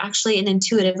me there, actually an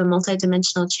intuitive, a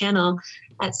multidimensional channel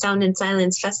at Sound and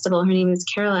Silence Festival. Her name is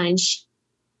Caroline.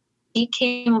 She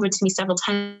came over to me several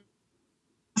times.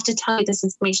 I have to tell you this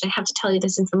information. I have to tell you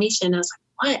this information. I was like,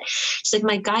 what? She's like,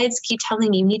 my guides keep telling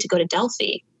me you need to go to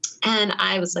Delphi. And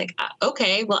I was like,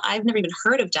 okay, well, I've never even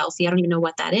heard of Delphi. I don't even know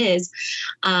what that is.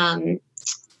 And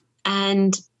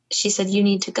she said, you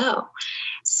need to go.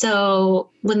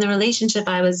 So when the relationship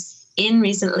I was in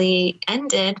recently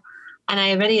ended, and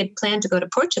I already had planned to go to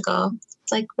Portugal,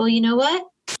 it's like, well, you know what?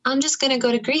 I'm just going to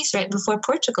go to Greece right before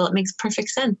Portugal. It makes perfect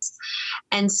sense.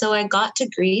 And so I got to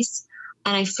Greece.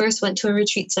 And I first went to a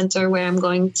retreat center where I'm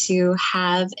going to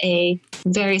have a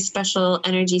very special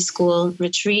energy school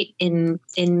retreat in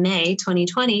May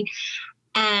 2020.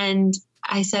 And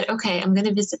I said, okay, I'm going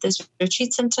to visit this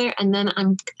retreat center, and then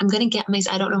I'm going to get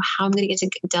I don't know how I'm going to get to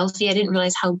Delphi. I didn't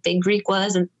realize how big Greece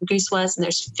was, and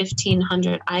there's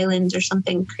 1,500 islands or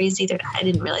something crazy there. I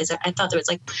didn't realize that. I thought there was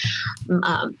like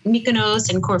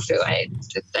Mykonos and Corfu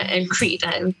and Crete.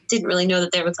 I didn't really know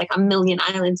that there was like 1 million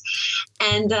islands.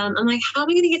 And I'm like, how am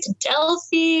I going to get to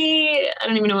Delphi? I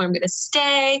don't even know where I'm going to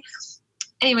stay.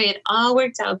 Anyway, it all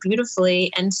worked out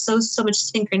beautifully, and so much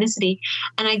synchronicity.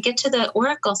 And I get to the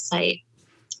oracle site,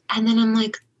 and then I'm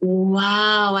like,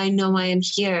 wow, I know I am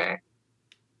here.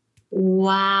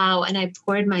 Wow. And I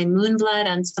poured my moon blood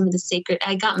on some of the sacred.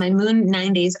 I got my moon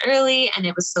 9 days early, and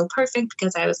it was so perfect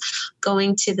because I was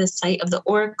going to the site of the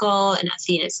oracle and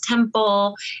Athena's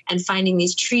temple and finding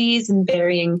these trees and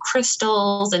burying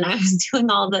crystals. And I was doing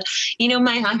all the,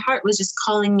 my heart was just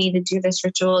calling me to do this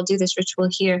ritual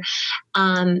here.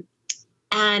 And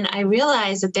I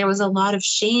realized that there was a lot of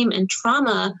shame and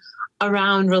trauma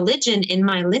around religion in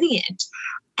my lineage.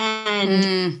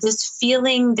 And just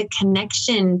feeling the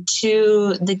connection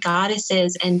to the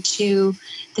goddesses and to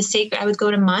the sacred. I would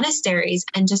go to monasteries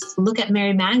and just look at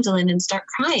Mary Magdalene and start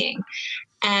crying.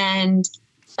 And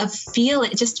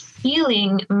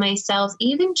feeling myself,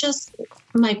 even just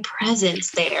my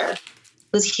presence there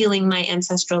was healing my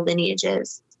ancestral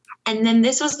lineages. And then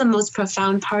this was the most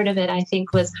profound part of it, I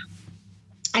think, was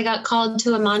I got called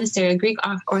to a monastery, a Greek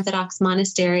Orthodox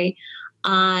monastery,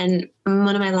 on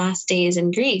one of my last days in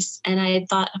Greece. And I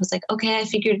was like, okay, I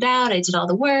figured it out. I did all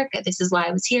the work. This is why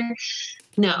I was here.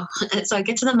 No. So I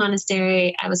get to the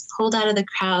monastery. I was pulled out of the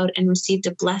crowd and received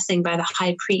a blessing by the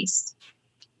high priest.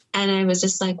 And I was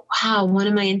just like, wow, one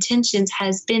of my intentions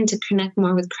has been to connect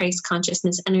more with Christ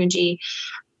consciousness energy.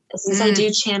 Since I do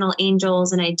channel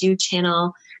angels and I do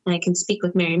channel and I can speak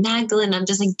with Mary Magdalene, I'm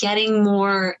just like getting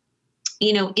more,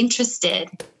 interested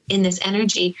in this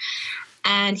energy.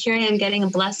 And here I am getting a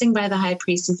blessing by the high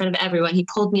priest in front of everyone. He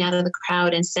pulled me out of the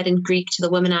crowd and said in Greek to the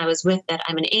woman I was with that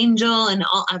I'm an angel. And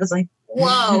I was like,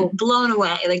 whoa, blown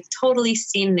away, like totally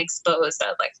seen and exposed. I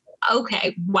was like,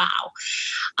 okay, wow.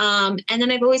 And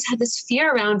then I've always had this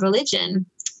fear around religion.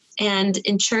 And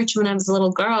in church, when I was a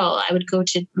little girl, I would go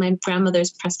to my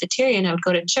grandmother's Presbyterian. I would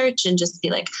go to church and just be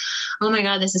like, oh my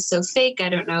God, this is so fake. I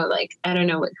don't know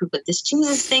what this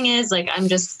Jesus thing is. Like, I'm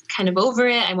just kind of over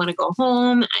it. I want to go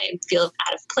home. I feel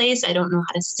out of place. I don't know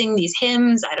how to sing these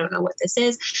hymns. I don't know what this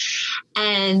is.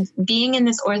 And being in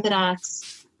this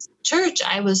Orthodox church,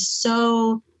 I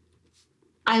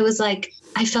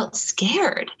felt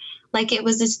scared. Like, it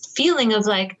was this feeling of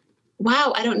like,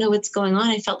 wow, I don't know what's going on.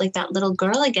 I felt like that little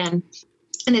girl again.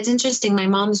 And it's interesting. My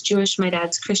mom's Jewish, my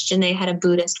dad's Christian. They had a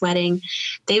Buddhist wedding.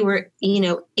 They were,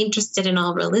 interested in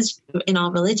all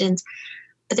religions.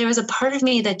 But there was a part of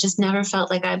me that just never felt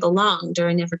like I belonged, or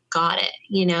I never got it,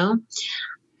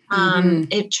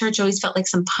 Church always felt like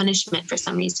some punishment for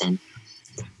some reason.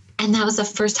 And that was the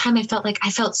first time I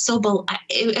felt so,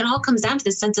 it all comes down to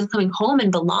this sense of coming home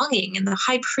and belonging. And the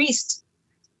high priest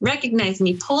recognized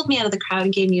me, pulled me out of the crowd,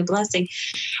 and gave me a blessing.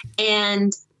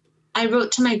 And I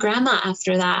wrote to my grandma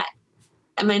after that,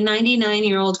 and my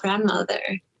 99-year-old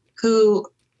grandmother, who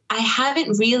I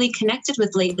haven't really connected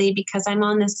with lately because I'm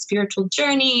on this spiritual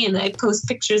journey, and I post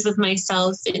pictures of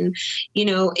myself in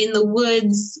the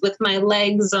woods with my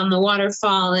legs on the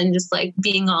waterfall and just like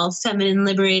being all feminine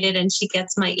liberated. And she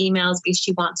gets my emails because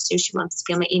she wants to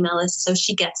be on my email list. So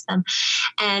she gets them.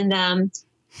 And,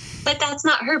 but that's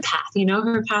not her path.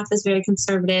 Her path is very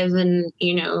conservative and,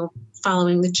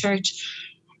 following the church.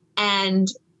 And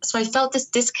so I felt this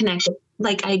disconnect.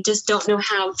 Like, I just don't know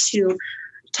how to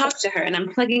talk to her. And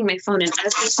I'm plugging my phone in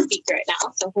as we speak right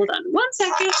now. So hold on 1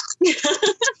 second.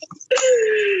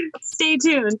 Stay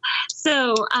tuned.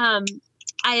 So I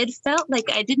had felt like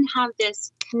I didn't have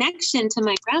this connection to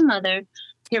my grandmother.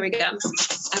 Here we go.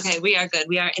 Okay, we are good.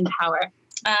 We are in tower.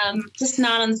 Just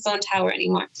not on the phone tower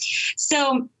anymore.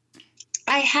 So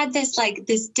I had this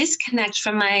disconnect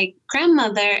from my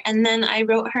grandmother. And then I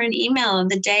wrote her an email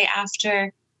the day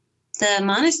after the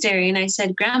monastery. And I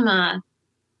said, Grandma,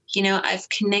 I've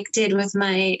connected with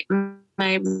my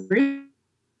roots,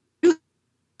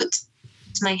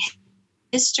 my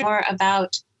history, more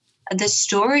about the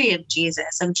story of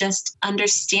Jesus, of just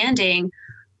understanding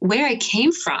where I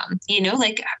came from,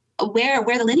 where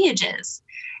the lineage is.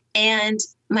 And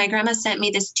my grandma sent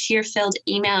me this tear-filled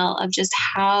email of just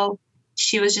how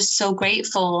she was just so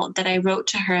grateful that I wrote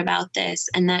to her about this,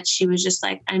 and that she was just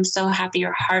like, I'm so happy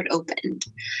your heart opened.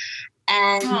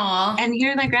 And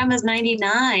here my grandma's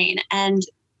 99. And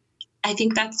I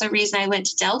think that's the reason I went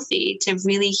to Delphi, to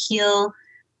really heal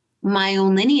my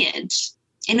own lineage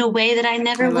in a way that I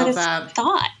never would have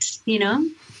thought,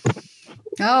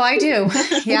 Oh, I do.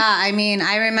 Yeah. I mean,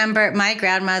 I remember my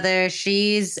grandmother,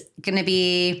 she's going to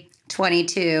be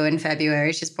 22 in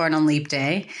February. She's born on Leap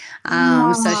Day.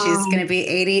 So she's going to be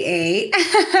 88.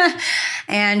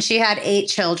 And she had 8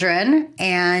 children,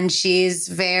 and she's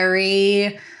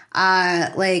very...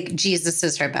 Jesus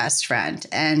is her best friend.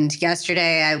 And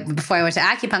yesterday, before I went to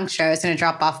acupuncture, I was going to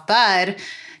drop off Bud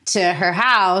to her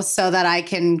house so that I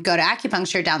can go to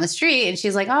acupuncture down the street. And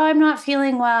she's like, oh, I'm not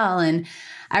feeling well. And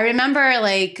I remember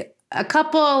a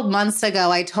couple months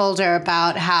ago, I told her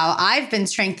about how I've been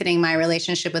strengthening my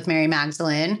relationship with Mary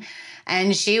Magdalene.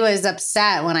 And she was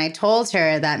upset when I told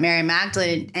her that Mary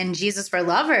Magdalene and Jesus were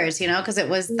lovers, because it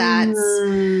was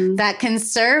that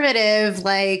conservative,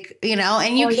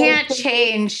 and you can't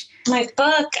change my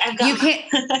book. You can't.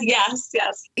 Yes.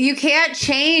 You can't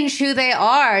change who they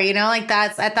are,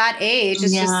 that's at that age.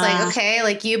 It's just like,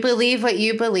 okay, you believe what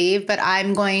you believe, but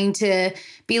I'm going to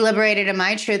be liberated in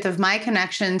my truth of my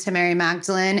connection to Mary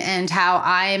Magdalene, and how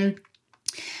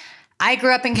I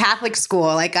grew up in Catholic school.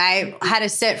 I had to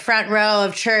sit front row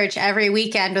of church every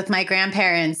weekend with my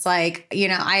grandparents. I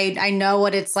know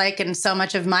what it's like. And so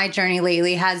much of my journey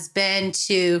lately has been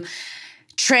to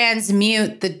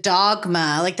transmute the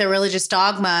dogma, the religious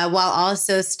dogma, while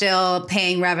also still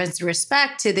paying reverence and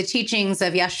respect to the teachings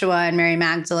of Yeshua and Mary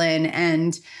Magdalene.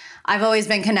 And I've always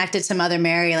been connected to Mother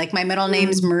Mary. My middle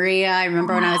name's Maria. I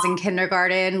remember when I was in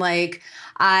kindergarten,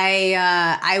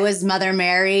 I was Mother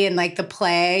Mary in the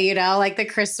play, the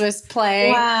Christmas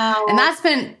play. Wow. And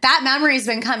that memory's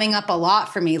been coming up a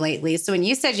lot for me lately. So when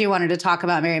you said you wanted to talk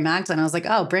about Mary Magdalene, I was like,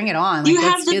 oh, bring it on.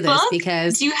 Let's do this,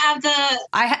 because do you have the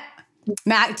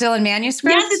Magdalene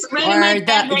manuscript? Yes, it's right in my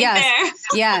bed there.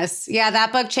 Yes. Yeah,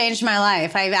 that book changed my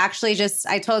life.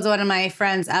 I told one of my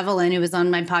friends, Evelyn, who was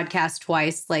on my podcast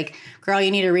twice, girl,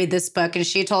 you need to read this book. And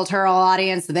she told her whole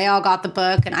audience, they all got the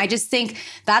book. And I just think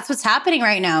that's what's happening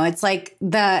right now. It's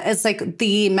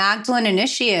the Magdalene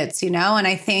initiates, and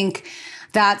I think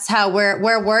that's how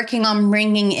we're working on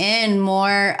bringing in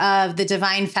more of the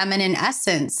divine feminine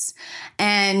essence,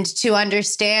 and to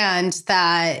understand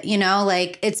that, you know,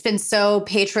 like it's been so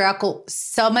patriarchal,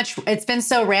 it's been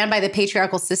so ran by the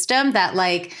patriarchal system that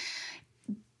like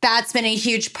that's been a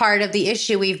huge part of the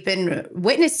issue we've been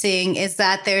witnessing, is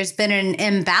that there's been an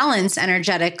imbalance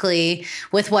energetically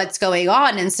with what's going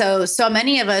on. And so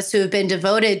many of us who have been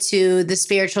devoted to the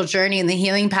spiritual journey and the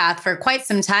healing path for quite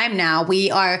some time now,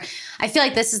 I feel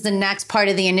like this is the next part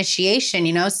of the initiation.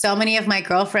 You know, so many of my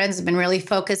girlfriends have been really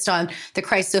focused on the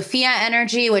Christ Sophia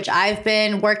energy, which I've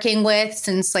been working with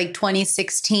since like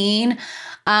 2016.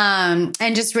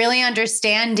 And just really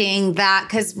understanding that,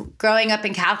 because growing up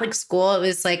in Catholic school, it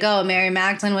was like, oh, Mary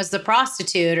Magdalene was the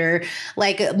prostitute, or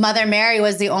like Mother Mary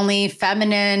was the only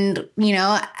feminine, you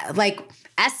know, like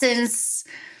essence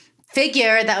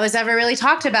figure that was ever really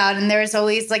talked about. And there's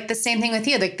always like the same thing with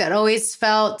you, like that always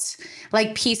felt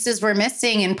like pieces were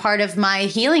missing. And part of my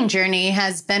healing journey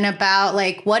has been about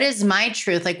like, what is my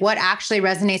truth? Like what actually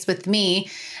resonates with me?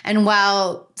 And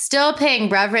while still paying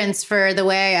reverence for the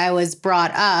way I was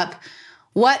brought up,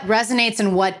 what resonates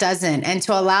and what doesn't, and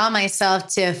to allow myself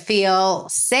to feel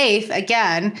safe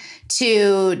again,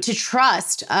 to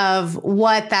trust of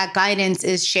what that guidance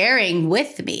is sharing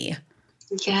with me.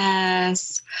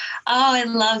 Yes. Oh, I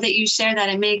love that you share that.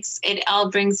 It all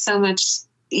brings so much,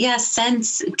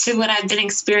 sense to what I've been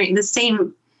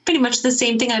experiencing. Pretty much the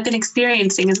same thing I've been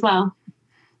experiencing as well.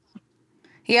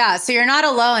 Yeah. So you're not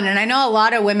alone. And I know a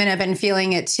lot of women have been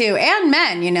feeling it too, and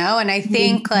men, you know, and I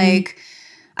think like,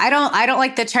 I don't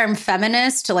like the term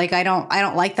feminist. Like, I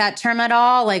don't like that term at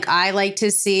all. Like, I like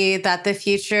to see that the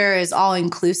future is all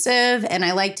inclusive. And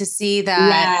I like to see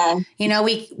that, you know,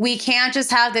 we can't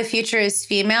just have the future as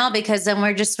female, because then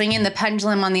we're just swinging the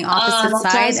pendulum on the opposite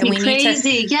side. And we crazy.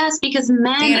 Need to, yes, because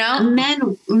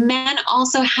men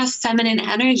also have feminine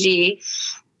energy,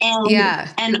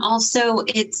 and also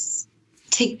it's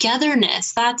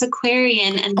togetherness. That's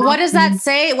Aquarian. And what does that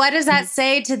say? What does that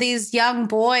say to these young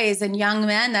boys and young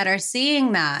men that are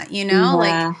seeing that, you know,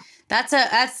 like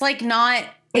that's like not,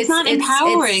 it's not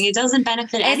empowering. It doesn't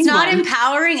benefit anyone. It's not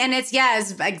empowering. And it's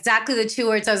exactly the two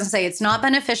words I was gonna say. It's not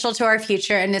beneficial to our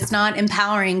future, and it's not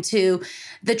empowering to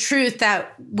the truth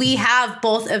that we have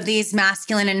both of these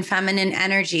masculine and feminine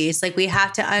energies. Like, we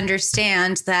have to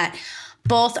understand that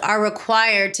both are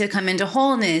required to come into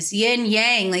wholeness, yin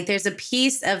yang. Like, there's a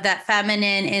piece of that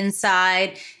feminine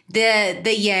inside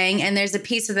the yang, and there's a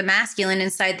piece of the masculine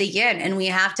inside the yin. And we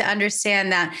have to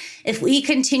understand that if we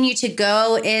continue to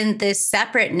go in this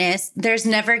separateness, there's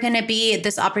never going to be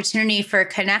this opportunity for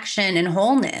connection and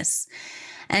wholeness.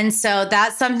 And so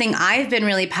that's something I've been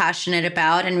really passionate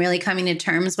about, and really coming to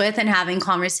terms with, and having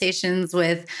conversations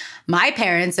with my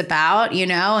parents about, you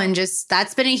know, and just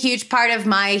that's been a huge part of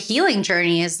my healing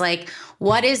journey, is like,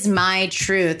 what is my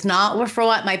truth? Not for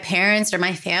what my parents or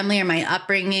my family or my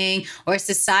upbringing or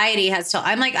society has told.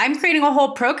 I'm creating a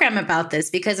whole program about this,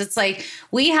 because it's like,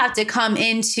 we have to come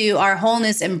into our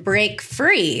wholeness and break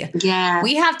free. Yeah.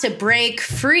 We have to break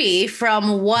free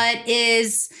from what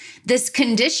is this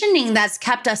conditioning that's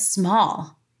kept us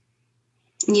small.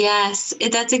 Yes,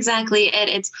 that's exactly it.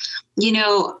 It's, you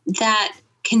know, that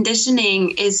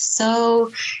conditioning is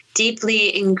so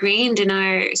deeply ingrained in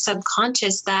our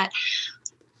subconscious that,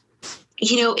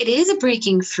 you know, it is a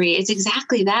breaking free. It's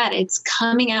exactly that. It's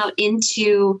coming out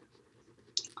into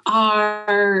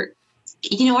our,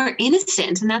 you know, our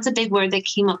innocence. And that's a big word that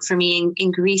came up for me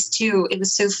in Greece too. It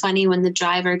was so funny when the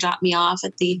driver dropped me off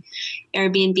at the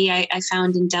Airbnb I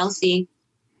found in Delphi.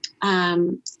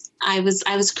 I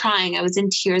was crying. I was in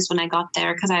tears when I got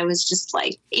there, because I was just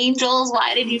like, angels,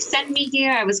 why did you send me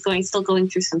here? I was still going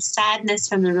through some sadness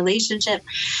from the relationship.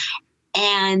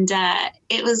 And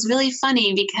it was really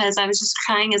funny, because I was just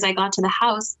crying as I got to the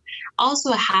house.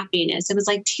 Also a happiness. It was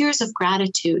like tears of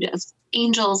gratitude, of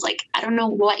angels. Like, I don't know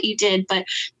what you did, but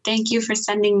thank you for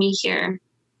sending me here.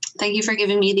 Thank you for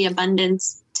giving me the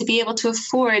abundance to be able to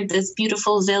afford this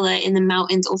beautiful villa in the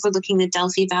mountains overlooking the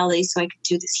Delphi Valley, so I could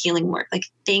do this healing work. Like,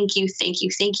 thank you, thank you,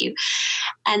 thank you.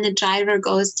 And the driver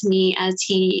goes to me as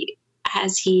he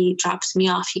drops me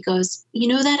off. He goes, you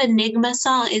know that Enigma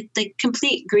song? It's the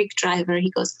complete Greek driver. He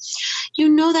goes, you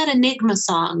know that Enigma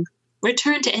song,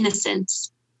 Return to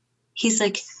Innocence. He's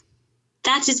like,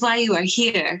 that is why you are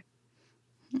here.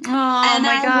 Oh, and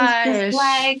my gosh.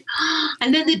 Like,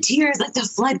 and then the tears, like the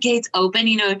floodgates open,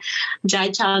 you know, Jai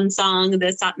Chan song,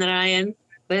 the Satnarayan,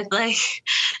 with like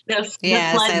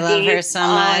Yes, I love her so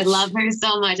much. I love her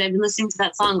so much. I've been listening to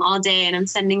that song all day, and I'm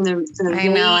sending the I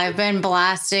know. I've been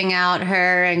blasting out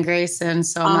her and Grayson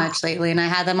so much lately, and I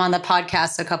had them on the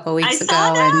podcast a couple weeks ago,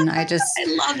 and I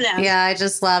love them. Yeah, I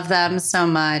just love them so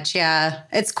much. Yeah,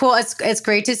 it's cool. It's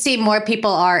great to see more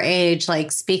people our age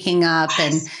like speaking up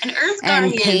and Earth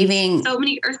Guardians. Paving. So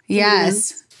many Earth Guardians.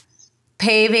 Yes.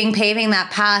 Paving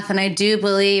that path. And I do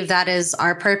believe that is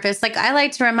our purpose. Like, I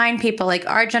like to remind people, like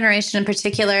our generation in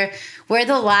particular, we're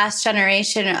the last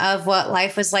generation of what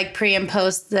life was like pre and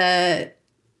post the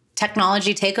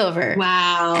technology takeover.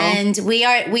 Wow. And we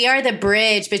are the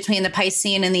bridge between the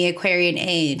Piscean and the Aquarian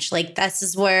age. Like, this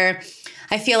is where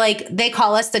I feel like they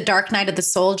call us the dark night of the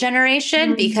soul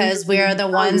generation, because we are the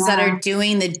ones that are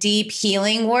doing the deep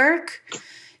healing work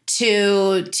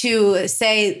to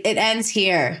say it ends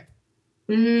here.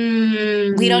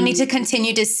 We don't need to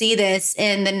continue to see this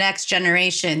in the next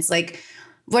generations. Like,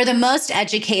 we're the most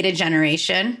educated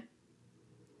generation.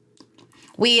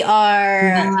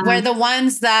 We're the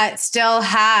ones that still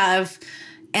have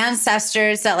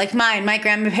ancestors that, like my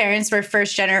grandparents were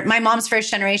my mom's first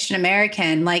generation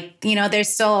American. Like, you know, there's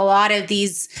still a lot of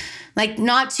these, like,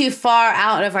 not too far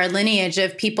out of our lineage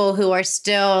of people who are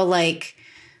still like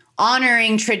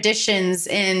honoring traditions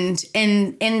and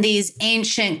in these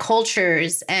ancient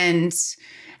cultures and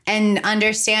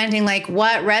understanding like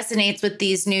what resonates with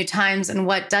these new times and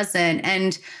what doesn't.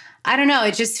 And I don't know,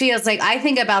 it just feels like I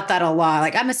think about that a lot.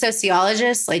 Like, I'm a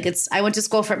sociologist. Like, I went to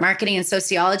school for marketing and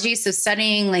sociology. So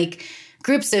studying like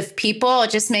groups of people,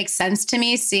 it just makes sense to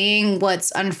me, seeing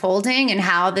what's unfolding and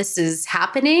how this is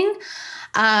happening.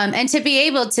 And to be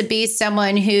able to be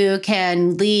someone who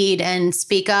can lead and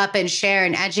speak up and share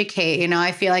and educate, you know,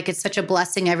 I feel like it's such a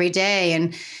blessing every day.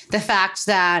 And the fact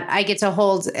that I get to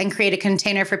hold and create a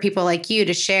container for people like you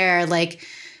to share, like,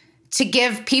 to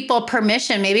give people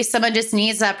permission. Maybe someone just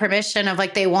needs that permission of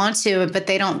like, they want to, but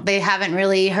they haven't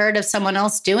really heard of someone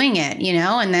else doing it, you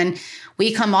know? And then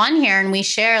we come on here and we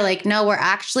share like, no, we're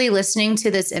actually listening to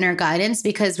this inner guidance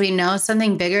because we know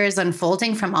something bigger is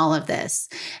unfolding from all of this.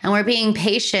 And we're being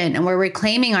patient and we're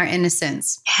reclaiming our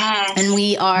innocence. Yes.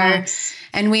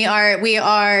 And we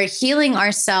are healing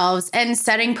ourselves and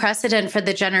setting precedent for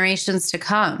the generations to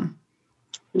come.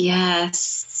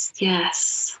 Yes.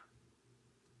 Yes.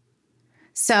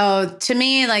 So to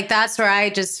me, like, that's where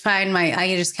I just find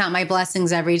I just count my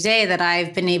blessings every day that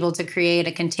I've been able to create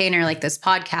a container like this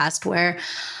podcast where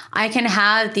I can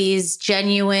have these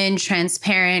genuine,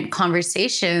 transparent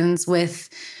conversations with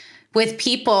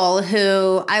people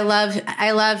who I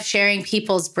love sharing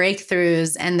people's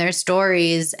breakthroughs and their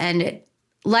stories and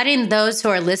letting those who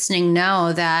are listening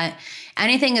know that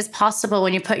anything is possible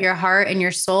when you put your heart and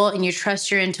your soul and you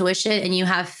trust your intuition and you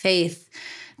have faith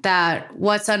that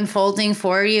what's unfolding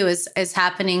for you is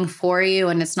happening for you,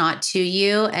 and it's not to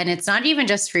you, and it's not even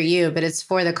just for you, but it's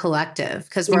for the collective,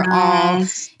 because we're all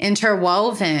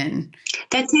interwoven.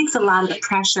 That takes a lot of the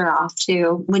pressure off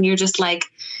too, when you're just like,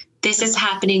 this is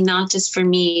happening not just for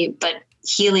me, but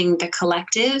healing the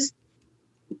collective.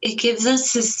 It gives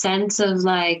us a sense of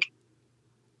like,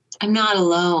 I'm not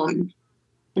alone,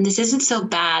 and this isn't so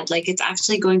bad. Like, it's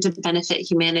actually going to benefit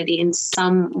humanity in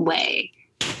some way.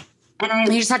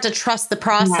 And you just have to trust the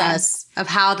process of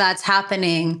how that's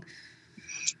happening,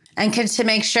 and to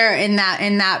make sure in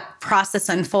that process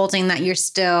unfolding that you're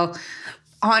still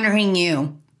honoring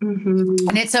you. Mm-hmm.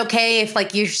 And it's okay if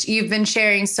like you've been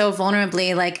sharing so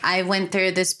vulnerably, like I went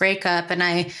through this breakup and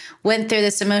I went through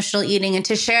this emotional eating, and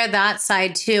to share that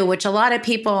side too, which a lot of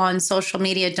people on social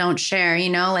media don't share,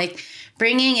 you know, like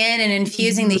bringing in and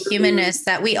infusing the humanness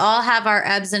that we all have, our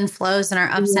ebbs and flows and our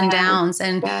ups and downs.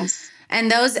 And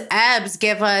those ebbs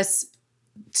give us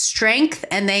strength,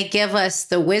 and they give us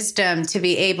the wisdom to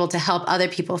be able to help other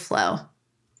people flow.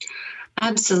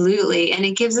 Absolutely. And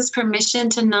it gives us permission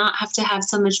to not have to have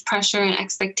so much pressure and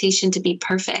expectation to be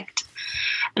perfect.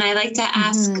 And I like to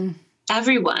ask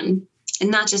everyone,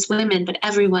 and not just women, but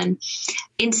everyone,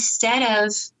 instead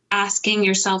of asking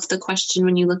yourself the question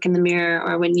when you look in the mirror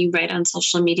or when you write on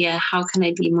social media, how can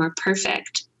I be more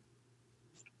perfect?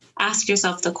 Ask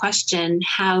yourself the question,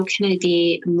 how can I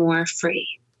be more free?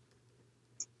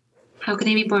 How can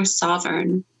I be more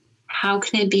sovereign? How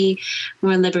can I be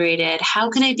more liberated?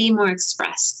 How can I be more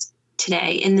expressed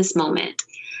today in this moment?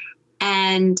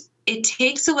 And it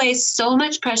takes away so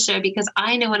much pressure, because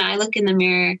I know when I look in the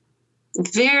mirror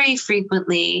very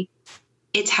frequently,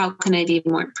 it's how can I be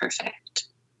more perfect?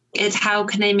 It's how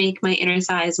can I make my inner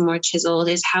thighs more chiseled?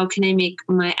 It's how can I make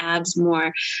my abs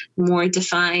more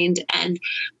defined? And,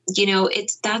 you know,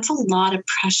 that's a lot of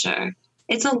pressure.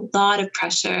 It's a lot of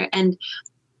pressure. And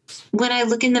when I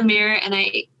look in the mirror and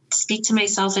I speak to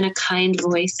myself in a kind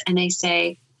voice and I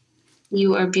say,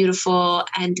 you are beautiful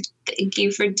and thank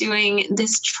you for doing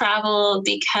this travel,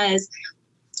 because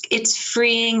it's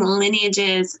freeing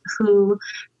lineages who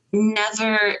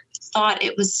never thought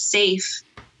it was safe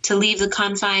to leave the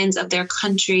confines of their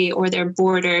country or their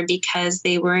border because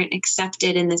they weren't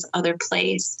accepted in this other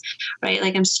place, right?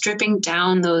 Like I'm stripping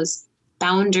down those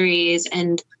boundaries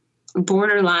and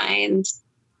borderlines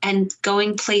and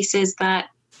going places that,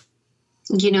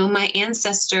 my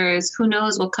ancestors, who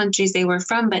knows what countries they were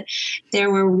from, but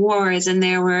there were wars and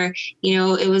there were,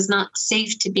 it was not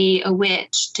safe to be a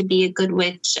witch, to be a good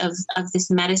witch of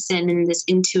this medicine and this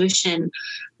intuition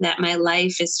that my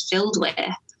life is filled with.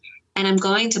 And I'm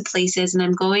going to places and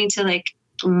I'm going to like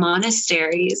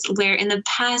monasteries where in the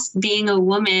past, being a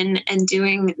woman and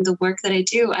doing the work that I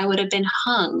do, I would have been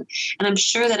hung. And I'm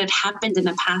sure that it happened in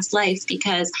a past life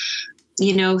because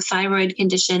thyroid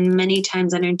condition many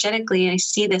times energetically. I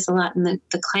see this a lot in the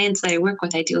clients that I work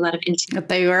with. I do a lot of that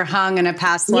they were hung in a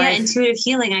past life. Yeah, intuitive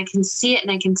healing. I can see it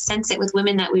and I can sense it with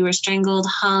women that we were strangled,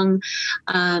 hung,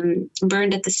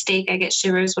 burned at the stake. I get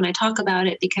shivers when I talk about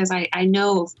it because I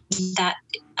know that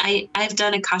I've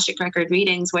done Akashic record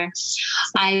readings where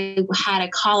I had a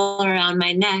collar around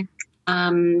my neck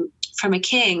from a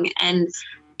king, and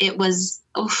it was,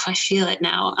 I feel it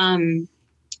now.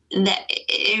 That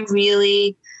it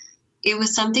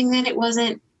was something that it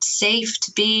wasn't safe to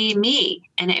be me.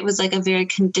 And it was like a very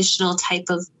conditional type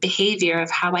of behavior of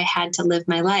how I had to live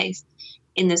my life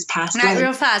in this past life.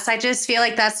 Real fast. I just feel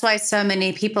like that's why so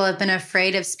many people have been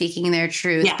afraid of speaking their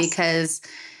truth. Yes. Because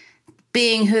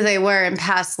being who they were in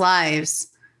past lives,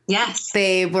 yes,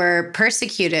 they were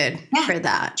persecuted for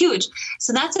that. Huge.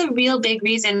 So that's a real big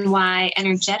reason why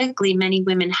energetically many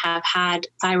women have had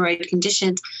thyroid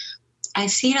conditions. I've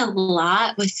seen a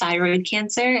lot with thyroid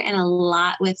cancer and a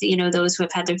lot with, those who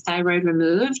have had their thyroid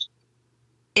removed.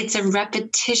 It's a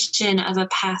repetition of a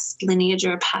past lineage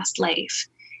or a past life.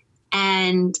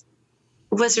 And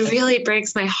what really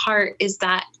breaks my heart is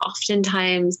that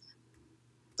oftentimes,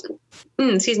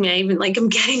 excuse me, I'm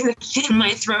getting the in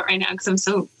my throat right now because I'm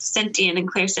so sentient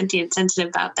and clairsentient sensitive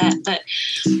about that. But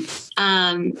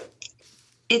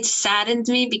it saddens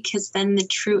me because then the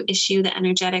true issue, the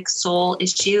energetic soul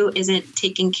issue, isn't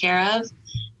taken care of.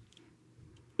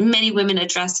 Many women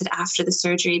addressed it after the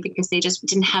surgery because they just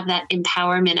didn't have that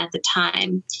empowerment at the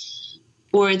time,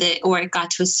 or it got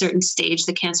to a certain stage,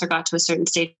 the cancer got to a certain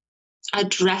stage.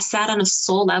 Address that on a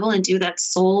soul level and do that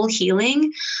soul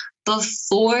healing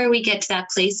before we get to that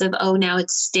place of, now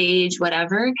it's stage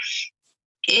whatever.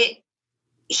 It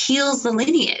heals the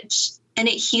lineage. And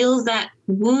it heals that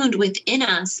wound within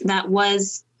us that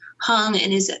was hung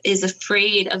and is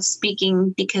afraid of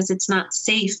speaking because it's not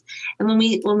safe. And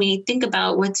when we think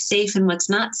about what's safe and what's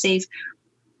not safe,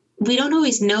 we don't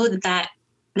always know that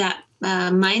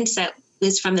mindset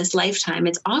is from this lifetime.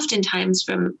 It's oftentimes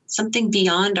from something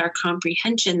beyond our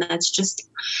comprehension that's just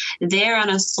there on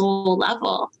a soul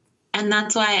level. And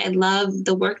that's why I love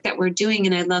the work that we're doing.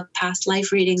 And I love past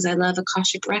life readings. I love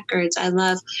Akashic records.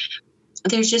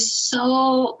 There's just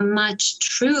so much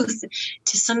truth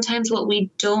to sometimes what we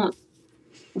don't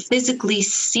physically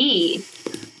see.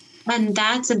 And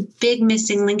that's a big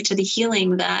missing link to the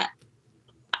healing that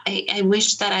I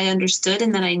wish that I understood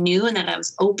and that I knew and that I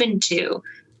was open to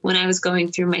when I was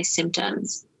going through my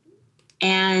symptoms.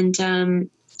 And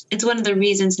it's one of the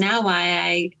reasons now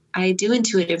why I do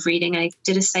intuitive reading. I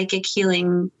did a psychic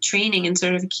healing training and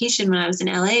certification when I was in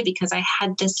LA because I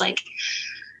had this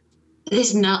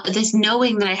this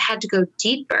knowing that I had to go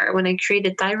deeper when I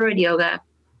created thyroid yoga.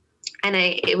 And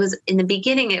it was in the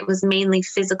beginning, it was mainly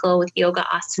physical with yoga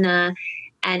asana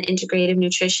and integrative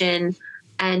nutrition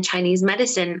and Chinese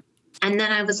medicine. And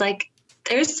then I was like,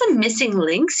 there's some missing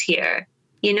links here.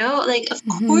 Of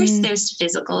course there's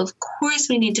physical. Of course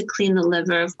we need to clean the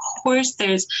liver. Of course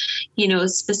there's,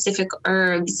 specific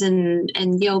herbs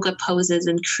and yoga poses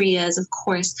and kriyas, of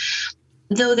course.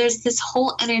 Though there's this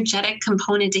whole energetic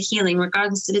component to healing,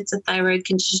 regardless if it's a thyroid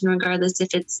condition, regardless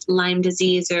if it's Lyme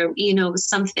disease or,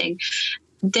 something,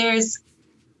 there's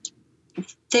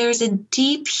a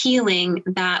deep healing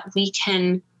that we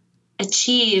can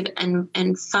achieve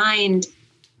and find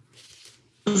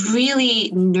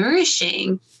really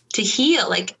nourishing to heal,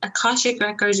 like Akashic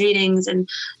records readings and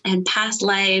past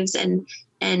lives and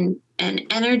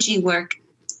energy work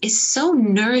is so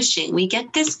nourishing. We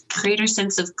get this greater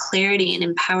sense of clarity and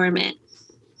empowerment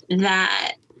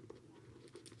that,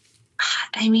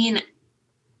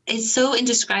 it's so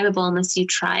indescribable unless you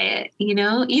try it, you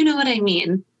know what I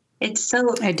mean? It's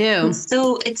so, I do.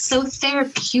 It's so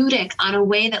therapeutic on a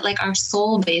way that like our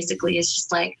soul basically is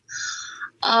just like,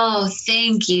 Oh,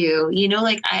 thank you.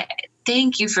 I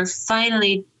thank you for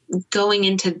finally going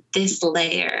into this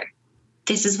layer.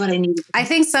 This is what I need. I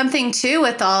think something too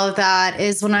with all of that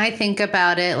is when I think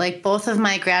about it, like both of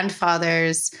my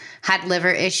grandfathers had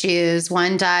liver issues.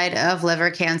 One died of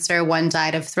liver cancer, one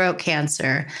died of throat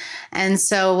cancer. And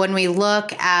so when we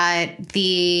look at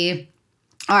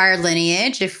our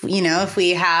lineage, if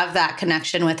we have that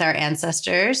connection with our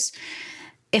ancestors,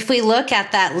 if we look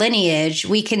at that lineage,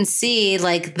 we can see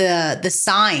like the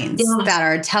signs that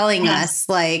are telling us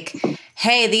like,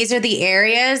 hey, these are the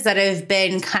areas that have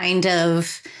been kind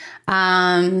of,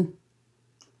 I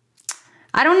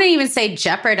don't even say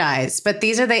jeopardized, but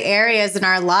these are the areas in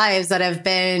our lives that have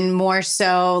been more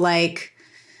so like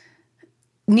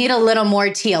need a little more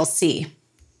TLC.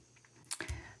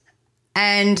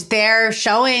 And they're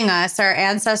showing us, our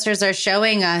ancestors are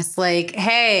showing us like,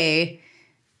 hey,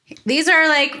 these are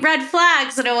like red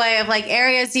flags in a way of like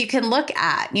areas you can look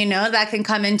at, that can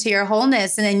come into your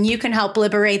wholeness, and then you can help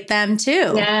liberate them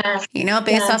too,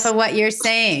 based off of what you're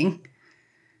saying.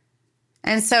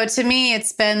 And so to me,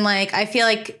 it's been like, I feel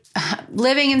like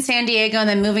living in San Diego and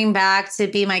then moving back to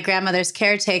be my grandmother's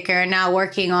caretaker and now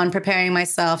working on preparing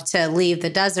myself to leave the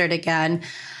desert again.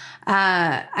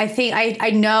 I think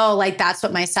I know like that's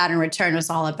what my Saturn return was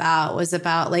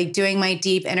about like doing my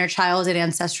deep inner child and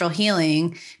ancestral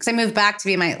healing. Cause I moved back to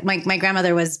be my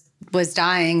grandmother was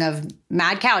dying of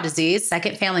mad cow disease,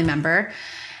 second family member.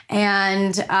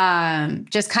 And,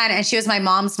 just kind of, and she was my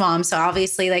mom's mom. So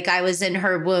obviously like I was in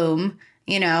her womb,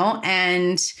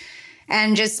 and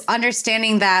just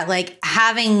understanding that like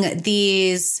having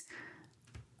these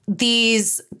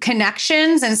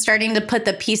connections and starting to put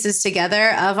the pieces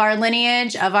together of our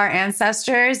lineage, of our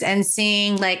ancestors, and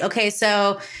seeing like, okay,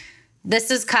 so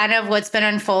this is kind of what's been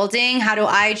unfolding. How do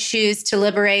I choose to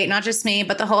liberate not just me,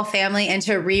 but the whole family, and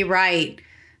to rewrite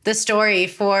the story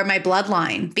for my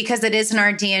bloodline? Because it is in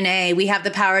our DNA. We have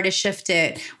the power to shift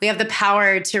it. We have the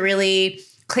power to really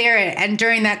clear it. And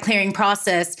during that clearing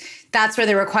process, that's where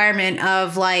the requirement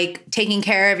of like taking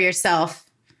care of yourself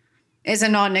is a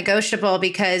non-negotiable,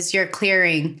 because you're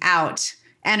clearing out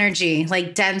energy,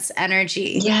 like dense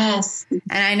energy. Yes. And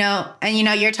I know, and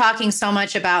you're talking so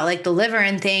much about like the liver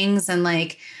and things. And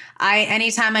like,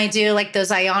 anytime I do like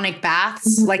those ionic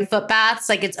baths, like foot baths,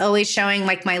 like it's always showing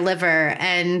like my liver.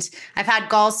 And I've had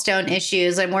gallstone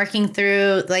issues. I'm working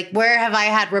through like, where have I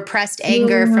had repressed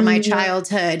anger from my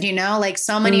childhood? Like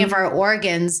so many of our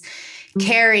organs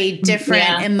carry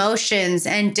different emotions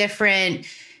and different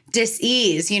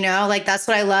dis-ease, like that's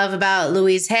what I love about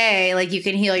Louise Hay. Like you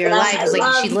can heal your life. It's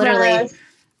like she literally,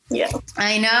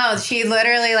 I know, she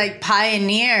literally like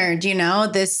pioneered, she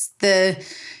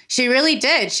really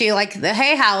did. She like the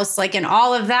Hay House, like in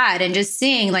all of that, and just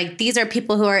seeing like these are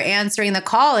people who are answering the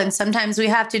call. And sometimes we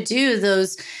have to do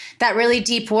that really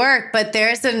deep work, but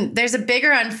there's a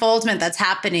bigger unfoldment that's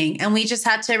happening. And we just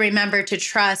have to remember to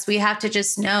trust. We have to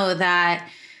just know that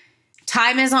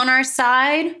time is on our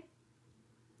side.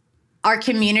 Our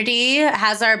community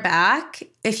has our back.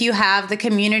 If you have the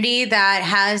community that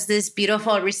has this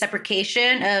beautiful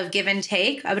reciprocation of give and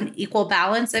take, of an equal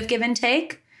balance of give and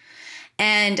take,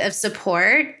 and of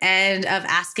support, and of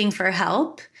asking for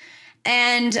help.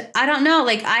 And I don't know,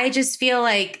 like, I just feel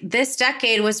like this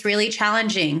decade was really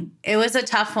challenging. It was a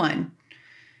tough one.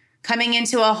 Coming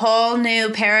into a whole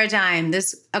new paradigm,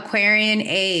 this Aquarian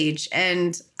age.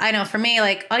 And I know for me,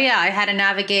 like, oh yeah, I had to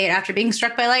navigate after being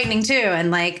struck by lightning too, and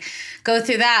like go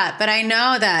through that. But I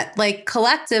know that like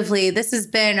collectively, this has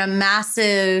been a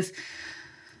massive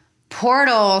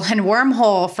portal and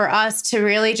wormhole for us to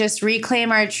really just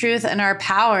reclaim our truth and our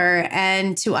power,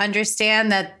 and to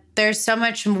understand that there's so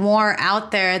much more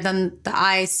out there than the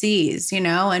eye sees,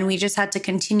 and we just had to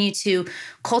continue to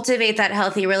cultivate that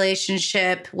healthy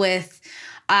relationship with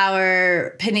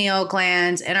our pineal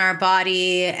gland and our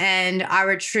body and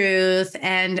our truth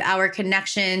and our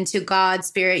connection to God,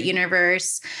 spirit,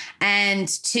 universe, and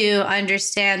to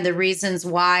understand the reasons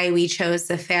why we chose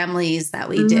the families that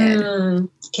we did.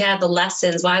 Yeah, the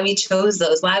lessons, why we chose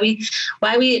those, why we,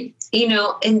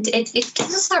 and it gives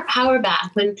us our power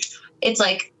back when it's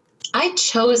like, I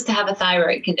chose to have a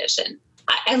thyroid condition.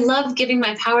 I love giving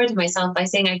my power to myself by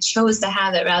saying I chose to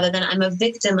have it, rather than I'm a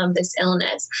victim of this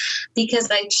illness,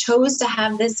 because I chose to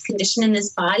have this condition in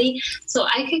this body so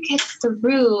I could get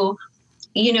through,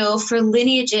 for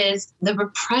lineages, the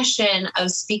repression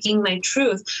of speaking my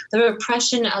truth, the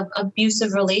repression of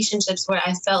abusive relationships where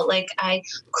I felt like I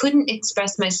couldn't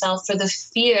express myself for the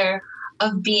fear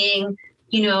of being,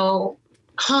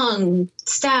 hung,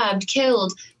 stabbed,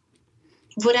 killed,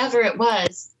 whatever it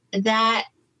was. That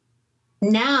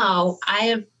now I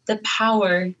have the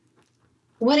power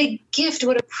what a gift,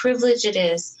 what a privilege it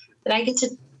is that I get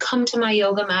to come to my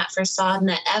yoga mat for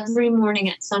sadhana every morning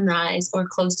at sunrise or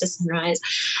close to sunrise.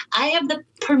 I have the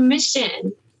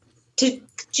permission to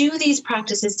do these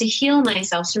practices, to heal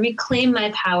myself, to reclaim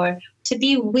my power, to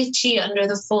be witchy under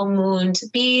the full moon, to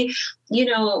be,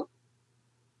 whoever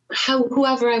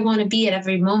I want to be at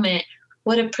every moment.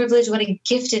 What a privilege, what a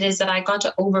gift it is that I got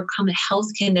to overcome a health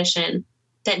condition,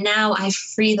 that now I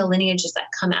free the lineages that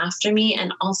come after me,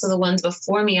 and also the ones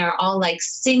before me are all like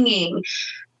singing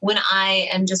when I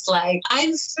am just like,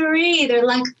 I'm free. They're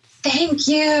like, thank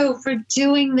you for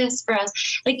doing this for us.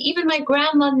 Like even my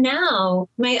grandma now,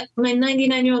 my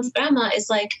 99-year-old grandma is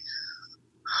like,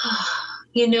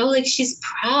 like she's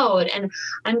proud. And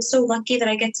I'm so lucky that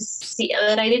I get to see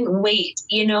that I didn't wait,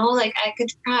 like I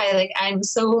could cry. Like I'm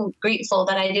so grateful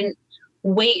that I didn't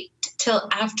wait till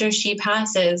after she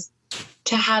passes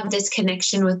to have this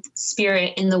connection with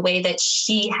spirit in the way that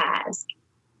she has.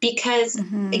 Because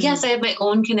yes, I have my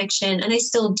own connection, and I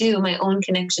still do my own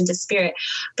connection to spirit,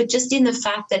 but just in the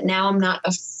fact that now I'm not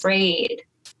afraid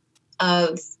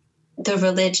of the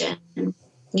religion,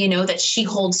 that she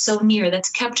holds so near,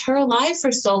 that's kept her alive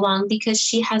for so long, because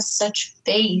she has such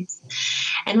faith.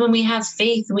 And when we have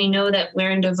faith, we know that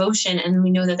we're in devotion, and we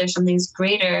know that there's something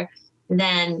greater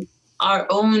than our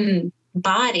own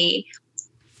body.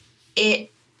 It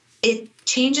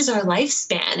changes our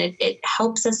lifespan. It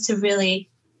helps us to really,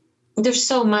 there's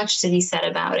so much to be said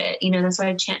about it. That's why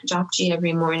I chant Japji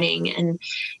every morning. And,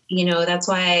 that's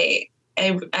why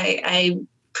I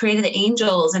pray to the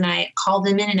angels, and I call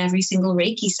them in every single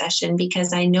Reiki session,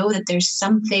 because I know that there's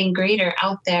something greater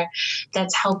out there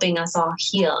that's helping us all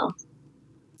heal.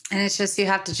 And it's just, you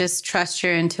have to just trust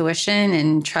your intuition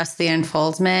and trust the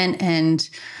unfoldment. And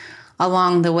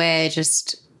along the way,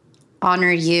 just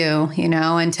honor you,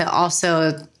 and to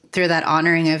also, through that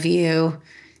honoring of you,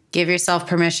 give yourself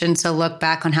permission to look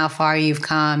back on how far you've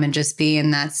come and just be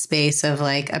in that space of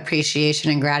like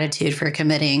appreciation and gratitude for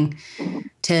committing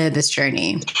to this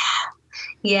journey.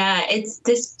 Yeah, it's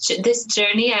this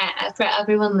journey for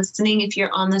everyone listening. If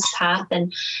you're on this path,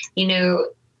 and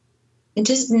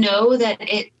just know that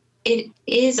it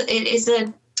is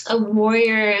a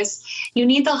warrior's. You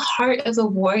need the heart of a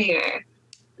warrior.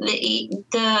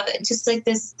 The just like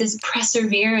this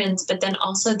perseverance, but then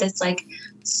also this like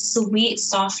sweet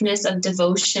softness of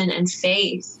devotion and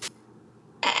faith,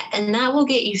 and that will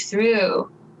get you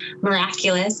through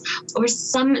miraculous or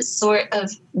some sort of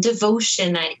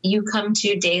devotion that you come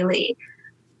to daily.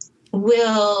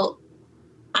 That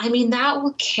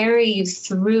will carry you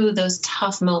through those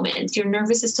tough moments. Your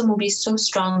nervous system will be so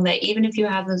strong that even if you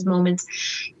have those moments,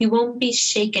 you won't be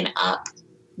shaken up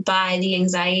by the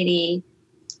anxiety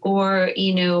or,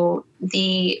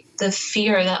 the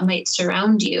fear that might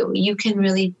surround you. You can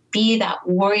really be that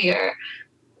warrior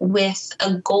with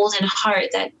a golden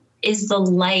heart that is the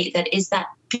light, that is that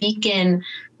beacon,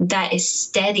 that is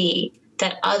steady,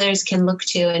 that others can look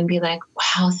to and be like,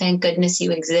 wow, thank goodness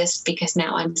you exist, because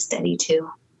now I'm steady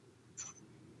too.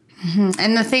 Mm-hmm.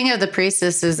 And the thing of the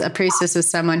priestess is, a priestess is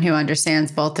someone who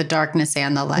understands both the darkness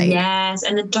and the light. Yes.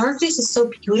 And the darkness is so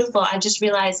beautiful. I just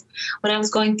realized when I was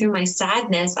going through my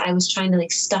sadness, I was trying to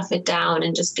like stuff it down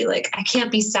and just be like, I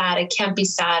can't be sad. I can't be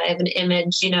sad. I have an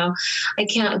image, I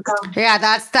can't go. Yeah.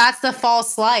 That's the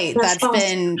false light.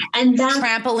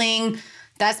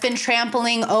 That's been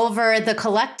trampling over the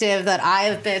collective that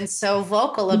I've been so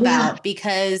vocal about,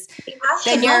 because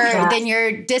then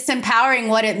you're disempowering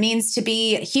what it means to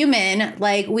be human.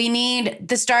 Like, we need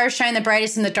the stars shine the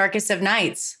brightest in the darkest of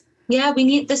nights. Yeah,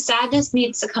 the sadness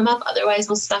needs to come up. Otherwise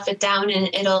we'll stuff it down, and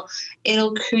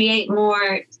it'll create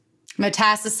more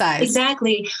metastasize.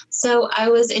 Exactly. So I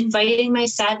was inviting my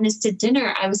sadness to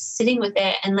dinner. I was sitting with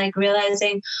it and like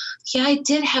realizing, yeah, I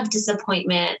did have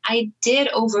disappointment. I did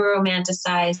over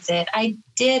romanticize it. I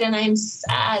did. And I'm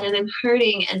sad and I'm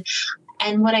hurting.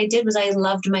 And what I did was I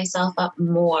loved myself up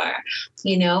more.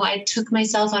 I took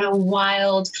myself on a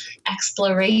wild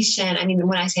exploration. I mean,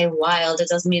 when I say wild, it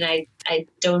doesn't mean I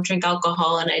don't drink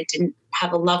alcohol and I didn't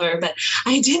have a lover, but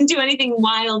I didn't do anything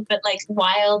wild. But like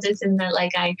wild is in that,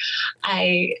 like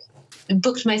I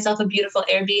booked myself a beautiful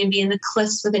Airbnb in the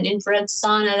cliffs with an infrared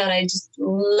sauna that I just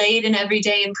laid in every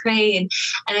day and prayed.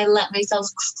 And I let myself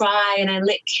cry, and I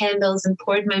lit candles and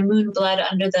poured my moon blood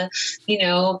under the,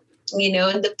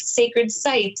 the sacred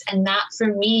sites. And that for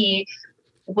me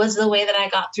was the way that I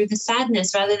got through the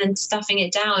sadness, rather than stuffing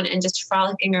it down and just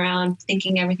frolicking around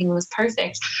thinking everything was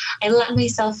perfect. I let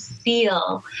myself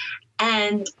feel.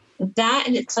 And that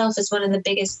in itself is one of the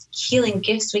biggest healing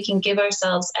gifts we can give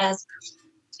ourselves as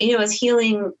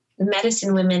healing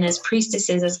medicine women, as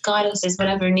priestesses, as goddesses,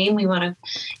 whatever name we want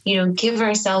to, give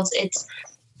ourselves.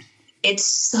 It's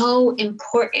so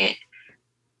important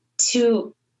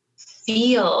to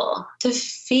feel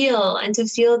and to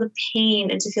feel the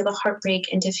pain and to feel the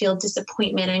heartbreak and to feel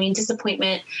disappointment. I mean,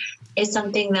 disappointment is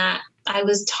something that I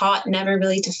was taught never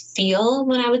really to feel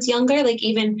when I was younger. Like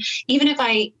even if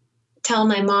I tell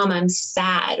my mom I'm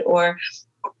sad or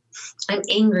I'm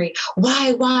angry,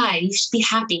 why? You should be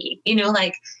happy.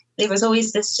 Like there was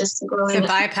always this just growing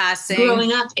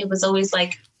up. It was always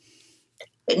like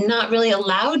not really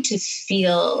allowed to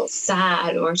feel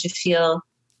sad or to feel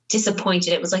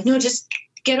disappointed. It was like, no, just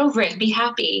get over it, be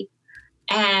happy.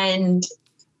 And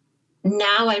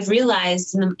now I've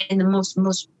realized in the most,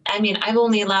 I mean, I've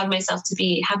only allowed myself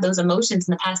to have those emotions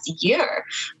in the past year.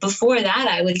 Before that,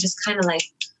 I would just kind of like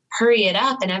hurry it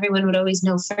up, and everyone would always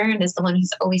know Fern is the one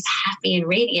who's always happy and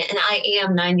radiant. And I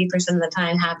am 90% of the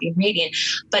time happy and radiant,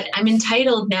 but I'm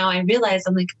entitled now. I realize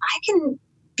I'm like, I can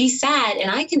be sad, and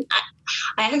I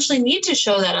actually need to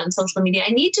show that on social media.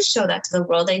 I need to show that to the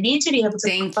world. I need to be able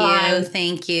to cry.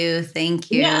 Thank you.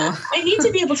 Yeah, I need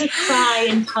to be able to cry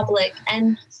in public.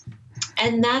 And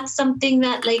that's something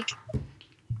that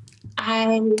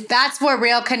that's where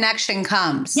real connection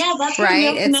comes. Yeah, that's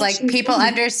right. It's like people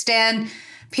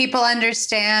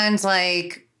understand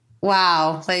like,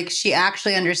 wow, like she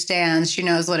actually understands. She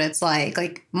knows what it's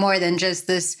like more than just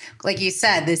this, like you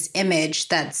said, this image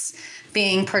that's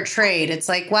being portrayed. It's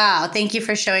like, wow, thank you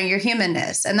for showing your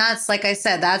humanness. And that's, like I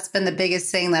said, that's been the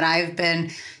biggest thing that I've been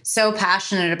so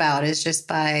passionate about, is just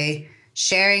by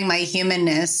sharing my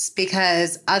humanness,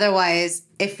 because otherwise,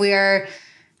 if we're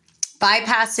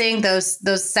bypassing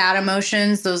those sad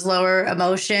emotions, those lower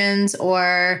emotions,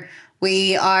 or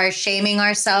we are shaming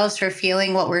ourselves for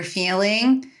feeling what we're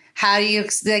feeling, how do you,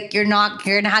 like, you're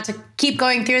going to have to keep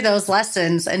going through those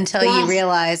lessons until you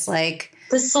realize, like,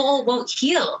 the soul won't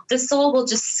heal. The soul will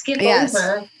just skip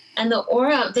over, and the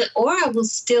aura will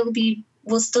still be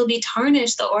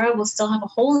tarnished. The aura will still have a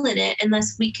hole in it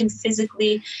unless we can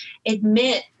physically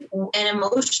admit and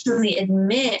emotionally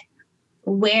admit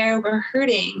where we're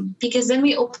hurting, because then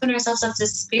we open ourselves up to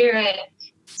spirit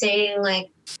saying like,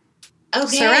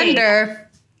 okay, surrender.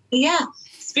 Yeah.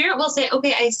 Spirit will say,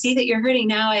 okay, I see that you're hurting.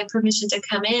 Now I have permission to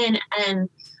come in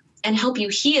and help you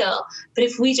heal. But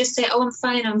if we just say, oh, I'm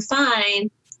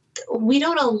fine, we're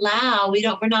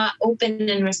not open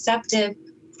and receptive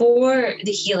for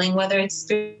the healing, whether it's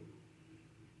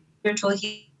spiritual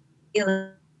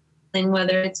healing,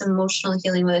 whether it's emotional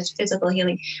healing, whether it's physical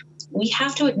healing. We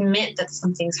have to admit that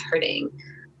something's hurting.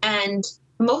 And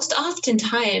most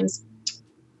oftentimes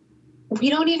we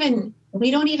don't even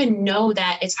know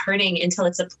that it's hurting until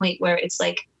it's a point where it's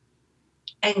like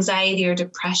anxiety or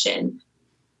depression.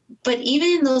 But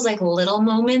even in those like little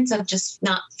moments of just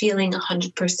not feeling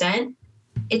 100%,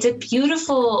 it's a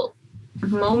beautiful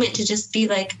moment to just be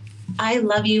like, I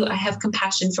love you. I have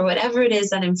compassion for whatever it is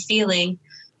that I'm feeling.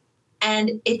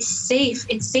 And it's safe.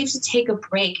 It's safe to take a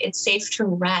break. It's safe to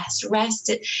rest.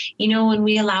 When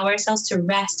we allow ourselves to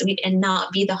rest and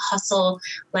not be the hustle,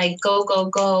 like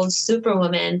go,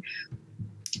 superwoman.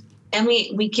 And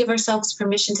we give ourselves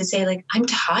permission to say, like, I'm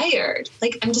tired.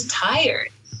 Like, I'm just tired.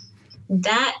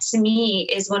 That to me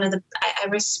is I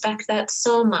respect that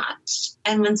so much.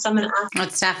 And when someone asks,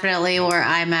 that's definitely where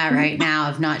I'm at right now,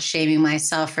 of not shaming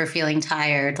myself for feeling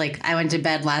tired. Like, I went to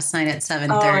bed last night at 7:30.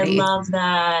 Oh, I love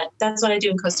that. That's what I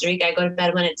do in Costa Rica. I go to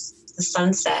bed when the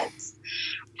sun sets.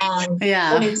 And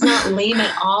when it's not lame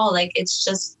at all. Like, it's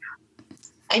just,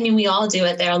 I mean, we all do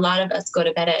it there. A lot of us go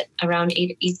to bed at around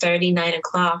 8:30, 9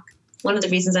 o'clock. One of the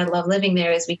reasons I love living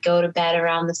there is we go to bed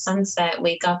around the sunset,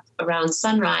 wake up around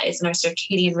sunrise, and our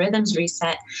circadian rhythms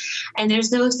reset. And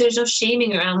there's no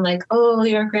shaming around like, oh,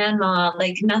 you're a grandma,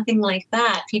 like nothing like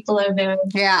that. People are very...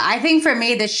 Yeah, I think for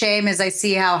me, the shame is I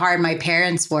see how hard my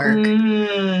parents work.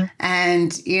 And,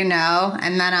 and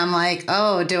then I'm like,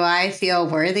 oh, do I feel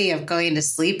worthy of going to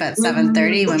sleep at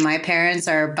 7:30 when my parents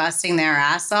are busting their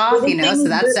ass off? So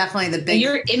that's definitely the big...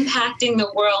 You're impacting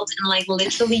the world, and like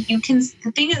literally the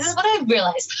thing is, this is what I've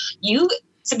realized.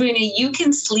 Sabrina, you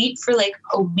can sleep for like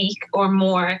a week or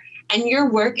more, and your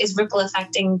work is ripple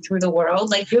affecting through the world.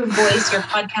 Like your voice, your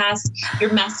podcast,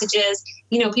 your messages.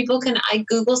 I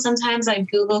Google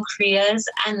Kriya's,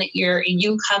 and your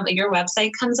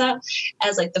website comes up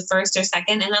as like the first or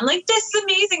second, and I'm like, this is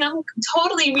amazing. I'm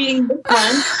totally reading this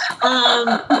one.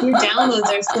 Your downloads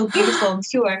are so beautiful and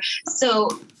pure.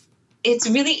 So it's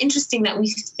really interesting that we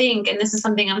think, and this is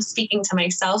something I'm speaking to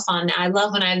myself on now. I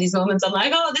love when I have these moments. I'm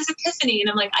like, oh, this epiphany.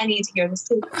 And I'm like, I need to hear this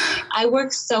too. I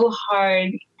work so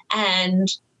hard, and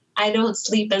I don't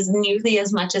sleep as nearly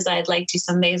as much as I'd like to.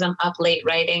 Some days I'm up late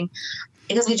writing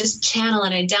because I just channel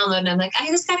and I download and I'm like, I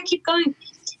just got to keep going.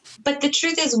 But the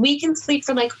truth is we can sleep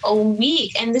for like a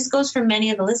week. And this goes for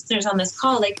many of the listeners on this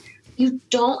call. Like, you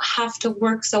don't have to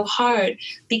work so hard,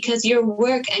 because your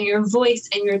work and your voice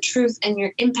and your truth and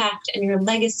your impact and your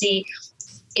legacy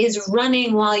is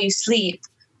running while you sleep.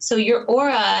 So your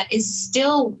aura is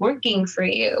still working for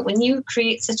you. When you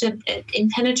create such an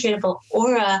impenetrable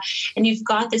aura and you've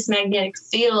got this magnetic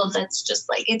field that's just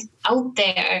like, it's out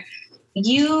there,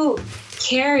 you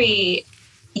carry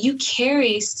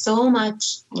so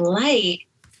much light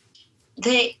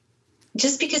that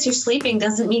just because you're sleeping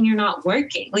doesn't mean you're not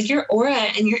working. Like, your aura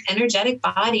and your energetic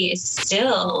body is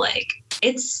still like,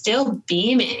 it's still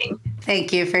beaming.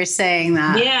 Thank you for saying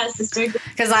that. Yeah, sister.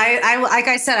 Because I like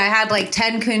I said, I had like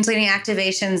 10 Kundalini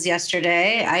activations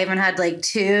yesterday. I even had like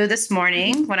 2 this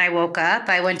morning when I woke up.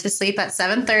 I went to sleep at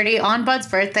 7:30 on Bud's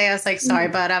birthday. I was like, sorry,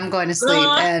 Bud, I'm going to sleep.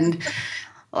 And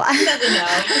he doesn't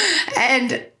know.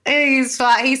 And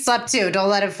he slept too. Don't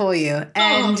let it fool you.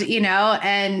 And,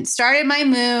 and started my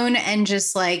moon and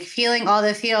just like feeling all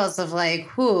the feels of like,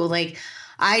 like,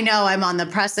 I know I'm on the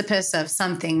precipice of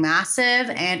something massive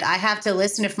and I have to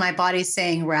listen if my body's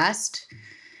saying rest.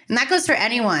 And that goes for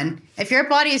anyone. If your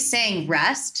body is saying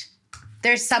rest,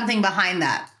 there's something behind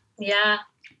that. Yeah.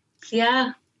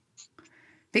 Yeah.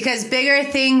 Because bigger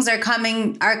things are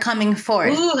coming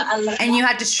forth. Ooh, I love and you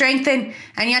have to strengthen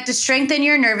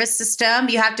your nervous system.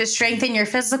 You have to strengthen your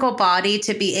physical body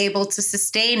to be able to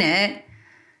sustain it.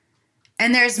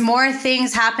 And there's more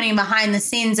things happening behind the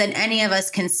scenes than any of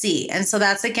us can see. And so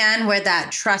that's, again, where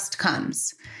that trust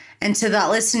comes. And to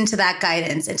listen to that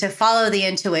guidance and to follow the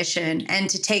intuition and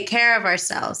to take care of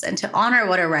ourselves and to honor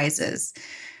what arises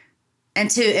and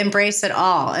to embrace it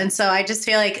all. And so I just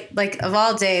feel like of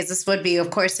all days, this would be, of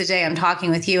course, the day I'm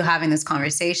talking with you, having this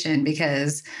conversation,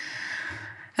 because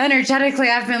energetically,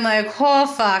 I've been like, oh,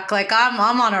 fuck, like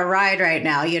I'm on a ride right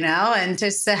now, and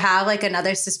just to have like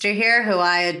another sister here who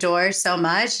I adore so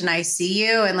much, and I see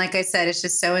you. And like I said, it's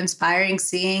just so inspiring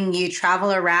seeing you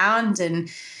travel around and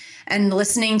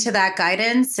listening to that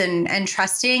guidance and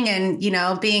trusting and,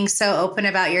 being so open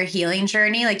about your healing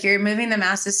journey. Like, you're moving the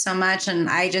masses so much. And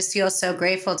I just feel so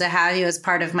grateful to have you as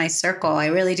part of my circle. I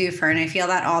really do, Fern. I feel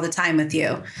that all the time with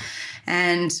you.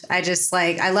 And I just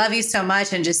I love you so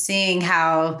much, and just seeing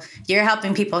how you're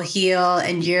helping people heal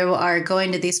and you are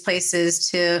going to these places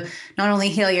to not only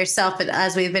heal yourself, but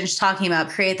as we've been talking about,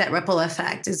 create that ripple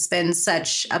effect. It's been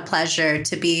such a pleasure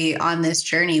to be on this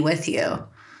journey with you.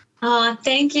 Oh,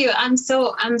 thank you. I'm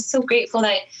so grateful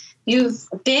that you've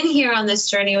been here on this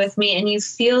journey with me, and you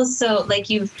feel so like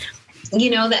that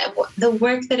the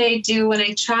work that I do when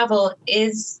I travel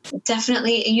is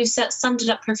definitely, you summed it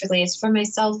up perfectly. It's for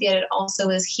myself, yet it also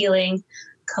is healing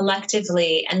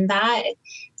collectively. And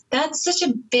that's such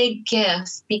a big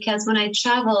gift, because when I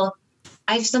travel,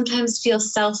 I sometimes feel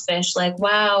selfish, like,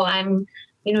 wow, I'm,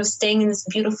 staying in this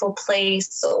beautiful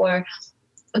place, or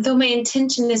though my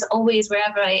intention is always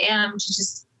wherever I am to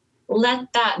just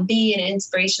let that be an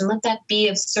inspiration, let that be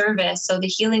of service. So the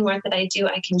healing work that I do,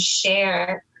 I can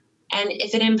share. And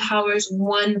if it empowers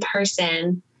one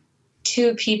person,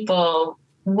 2 people,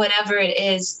 whatever it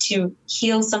is, to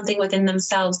heal something within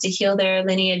themselves, to heal their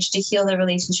lineage, to heal their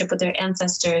relationship with their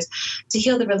ancestors, to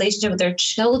heal the relationship with their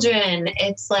children,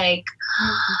 it's like,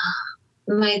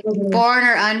 my goodness. Born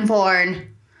or unborn.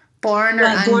 Born or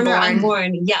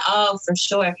unborn. Yeah. Oh, for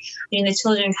sure. I mean, the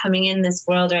children coming in this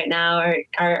world right now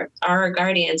are our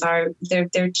guardians.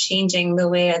 They're changing the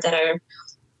way that our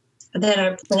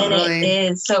planet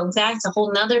is. So that's a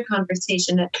whole nother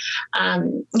conversation.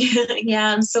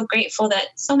 Yeah, I'm so grateful that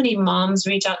so many moms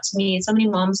reach out to me, so many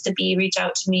moms to be reach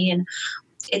out to me, and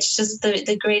it's just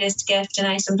the greatest gift. And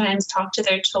I sometimes talk to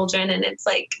their children, and it's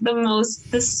like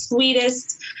the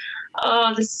sweetest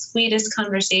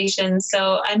conversation.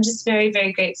 So I'm just very,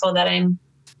 very grateful that I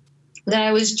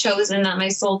was chosen, that my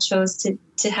soul chose to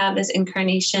have this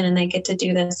incarnation, and I get to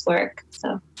do this work.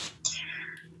 So.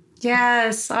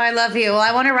 Yes. Oh, I love you. Well,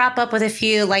 I want to wrap up with a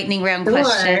few lightning round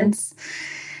questions.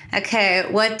 Okay.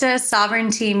 What does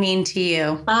sovereignty mean to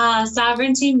you?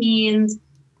 Sovereignty means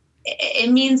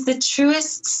the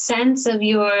truest sense of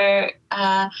your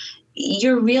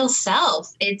real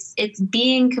self. It's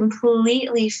being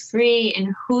completely free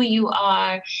in who you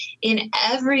are in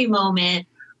every moment,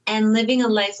 and living a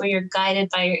life where you're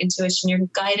guided by your intuition, you're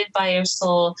guided by your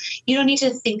soul. You don't need to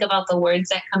think about the words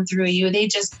that come through you.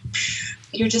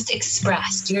 You're just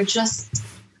expressed. You're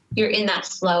in that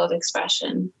flow of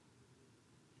expression.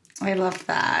 I love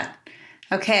that.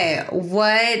 Okay.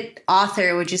 What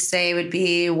author would you say would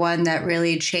be one that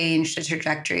really changed the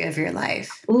trajectory of your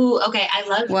life? Ooh, okay. I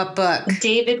love What book?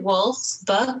 David Wolf's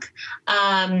book.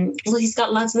 Well, he's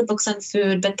got lots of the books on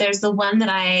food, but there's the one that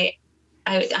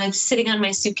I'm sitting on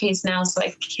my suitcase now, so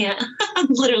I can't. I'm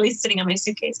literally sitting on my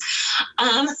suitcase.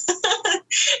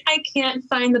 I can't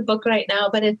find the book right now,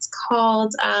 but it's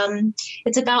called.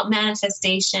 It's about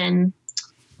manifestation.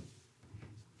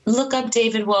 Look up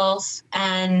David Wolf,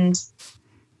 and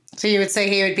so you would say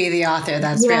he would be the author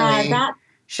that's really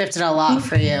shifted a lot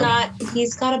for you.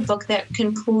 He's got a book that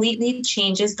completely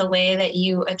changes the way that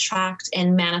you attract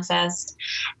and manifest,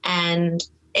 and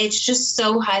it's just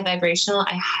so high vibrational.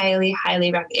 I highly,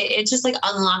 highly recommend it. It just like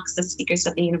unlocks the secrets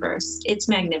of the universe. It's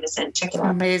magnificent. Check it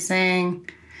out. Amazing.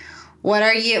 What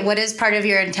is part of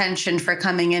your intention for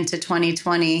coming into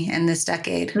 2020 and this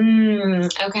decade?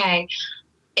 Okay.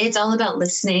 It's all about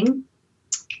listening.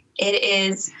 It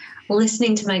is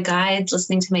listening to my guides,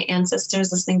 listening to my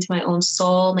ancestors, listening to my own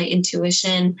soul, my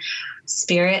intuition,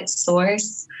 spirit,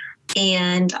 source.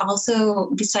 And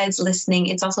also, besides listening,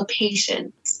 it's also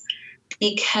patience.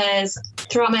 Because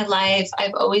throughout my life,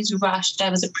 I've always rushed.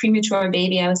 I was a premature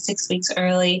baby. I was 6 weeks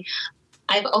early.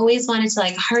 I've always wanted to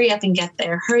like hurry up and get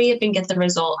there, hurry up and get the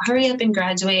result, hurry up and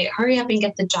graduate, hurry up and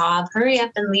get the job, hurry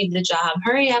up and leave the job,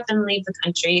 hurry up and leave the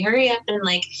country, hurry up and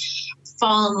like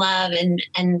fall in love.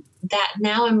 And that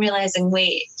now I'm realizing,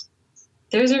 wait,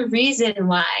 there's a reason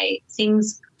why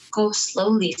things go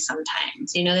slowly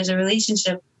sometimes. You know, there's a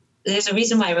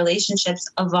reason why relationships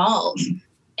evolve.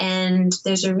 And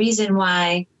there's a reason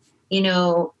why, you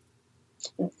know,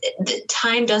 the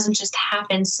time doesn't just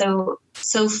happen so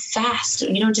fast.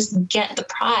 You don't just get the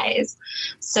prize.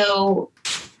 So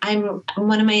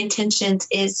one of my intentions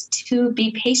is to be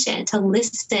patient, to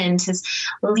listen, to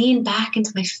lean back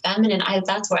into my feminine.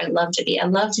 That's where I love to be. I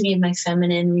love to be in my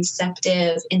feminine,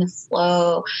 receptive, in the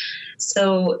flow.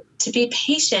 So to be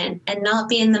patient and not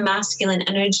be in the masculine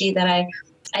energy that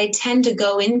I tend to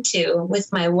go into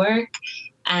with my work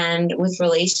and with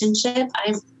relationship.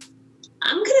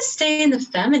 I'm going to stay in the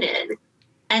feminine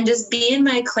and just be in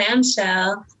my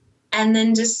clamshell and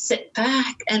then just sit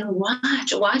back and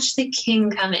watch the king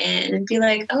come in and be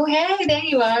like, oh, hey, there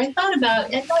you are. I thought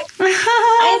about it.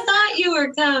 I thought you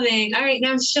were coming. All right,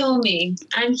 now show me.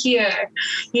 I'm here,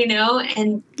 you know?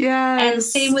 And yes. And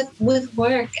same with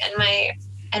work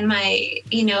and my,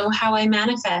 you know, how I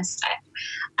manifest.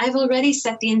 I've already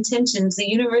set the intentions. The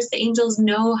universe, the angels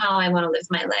know how I want to live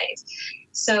my life.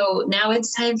 So now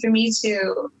it's time for me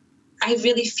I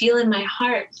really feel in my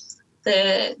heart,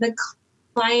 the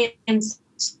clients,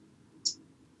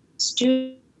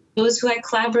 students, those who I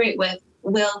collaborate with,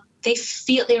 they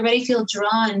already feel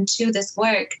drawn to this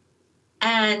work.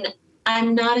 And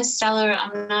I'm not a seller.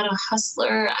 I'm not a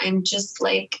hustler. I'm just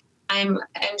like, I'm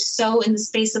so in the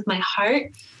space of my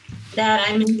heart that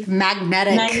I'm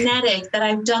magnetic, that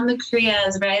I've done the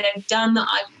kriyas, right? I've done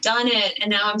it. And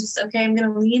now I'm just, okay, I'm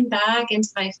going to lean back into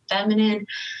my feminine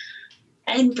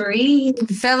and breathe.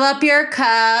 Fill up your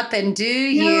cup and do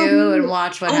you and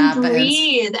watch what happens.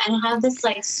 Breathe and have this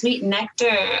like sweet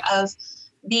nectar of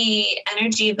the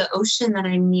energy of the ocean that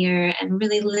I'm near and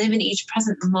really live in each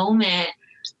present moment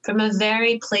from a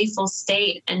very playful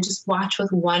state and just watch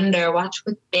with wonder, watch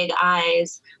with big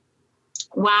eyes.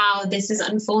 Wow, this is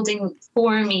unfolding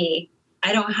for me.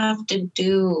 I don't have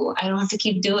to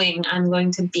keep doing. I'm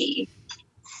going to be.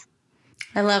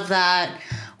 I love that.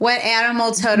 What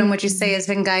animal totem would you say has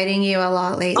been guiding you a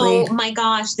lot lately? Oh my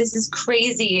gosh, this is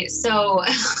crazy. So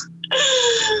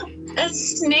a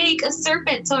snake, a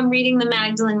serpent. So I'm reading the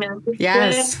Magdalene Manuscript.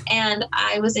 Yes. And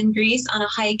I was in Greece on a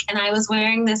hike and I was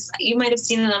wearing this, you might have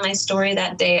seen it on my story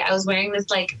that day. I was wearing this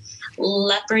like not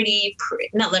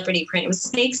leopardy print, it was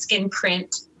snakeskin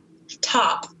print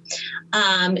top.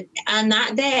 And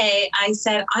that day I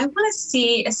said, I want to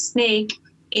see a snake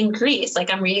in Greece.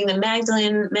 Like I'm reading the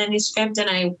Magdalene Manuscript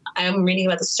and I'm reading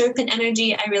about the serpent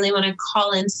energy. I really want to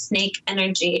call in snake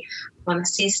energy. I want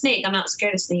to see a snake. I'm not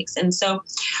scared of snakes. And so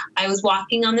I was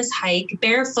walking on this hike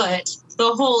barefoot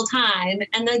the whole time.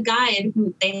 And the guide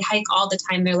who they hike all the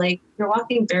time, they're like, you're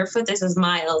walking barefoot? This is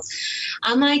miles.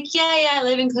 I'm like, yeah, I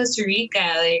live in Costa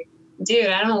Rica. Like, dude,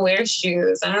 I don't wear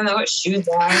shoes. I don't know what shoes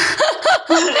are.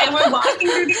 And we're walking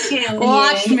through the canyon.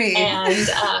 Watch me. And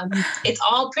it's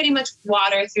all pretty much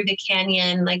water through the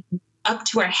canyon, like up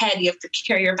to our head. You have to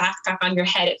carry your backpack on your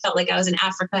head. It felt like I was in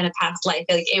Africa in a past life.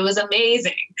 Like it was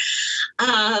amazing.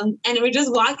 And we're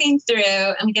just walking through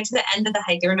and we get to the end of the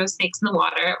hike. There were no snakes in the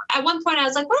water. At one point I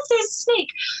was like, what if there's a snake?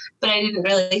 But I didn't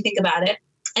really think about it.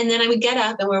 And then I would get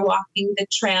up and we're walking the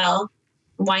trail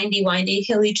windy,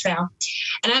 hilly trail.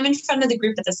 And I'm in front of the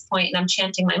group at this point, and I'm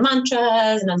chanting my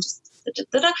mantras, and I'm just,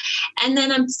 and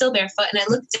then I'm still barefoot, and I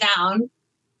look down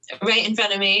right in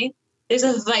front of me. There's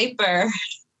a viper.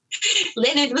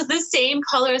 And it was the same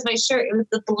color as my shirt. It was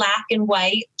the black and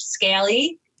white,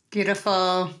 scaly.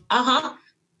 Beautiful. Uh-huh.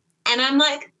 And I'm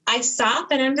like, I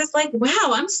stop and I'm just like,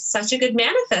 wow, I'm such a good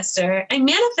manifester. I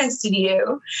manifested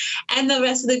you. And the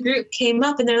rest of the group came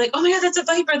up and they're like, oh my God, that's a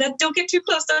viper. Don't get too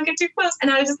close. Don't get too close.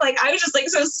 And I was just like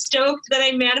so stoked that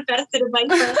I manifested a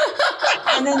viper.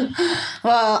 And then,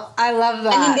 well, I love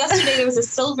that. And then yesterday there was a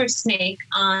silver snake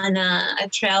on a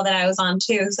trail that I was on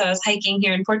too. So I was hiking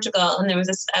here in Portugal, and I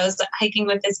was hiking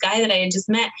with this guy that I had just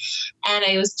met, and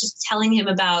I was just telling him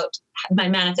about my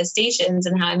manifestations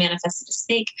and how I manifested a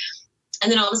snake.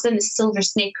 And then all of a sudden, a silver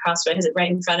snake crossed right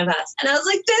in front of us. And I was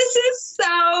like, this is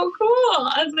so cool.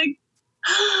 I was like,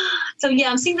 so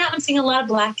yeah, I'm seeing that. I'm seeing a lot of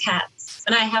black cats.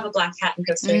 And I have a black cat in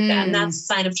Costa Rica, and that's a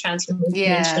sign of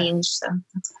transformation and change. So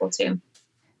that's cool too.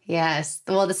 Yes.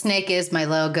 Well, the snake is my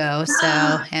logo.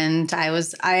 So, and I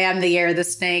am the year of the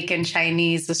snake in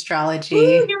Chinese astrology.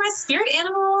 Ooh, you're my spirit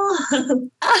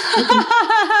animal.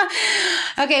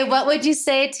 Okay. What would you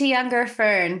say to younger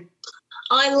Fern?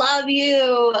 I love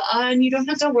you, and you don't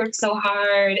have to work so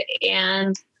hard,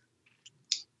 and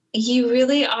you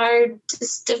really are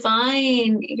just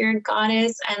divine. You're a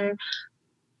goddess, and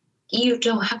you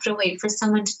don't have to wait for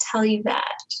someone to tell you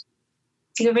that.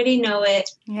 You already know it.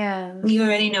 Yeah. You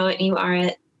already know it, and you are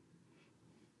it.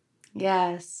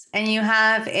 Yes. And you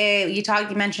have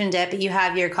you mentioned it, but you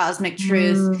have your Cosmic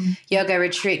Truth yoga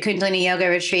retreat, Kundalini yoga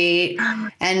retreat,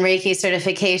 and Reiki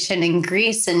certification in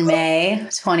Greece in May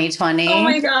 2020. Oh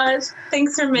my gosh.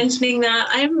 Thanks for mentioning that.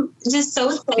 I'm just so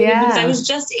excited because I was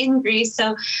just in Greece.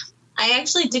 So I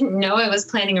actually didn't know I was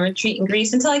planning a retreat in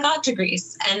Greece until I got to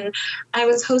Greece. And I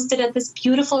was hosted at this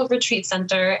beautiful retreat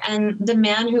center. And the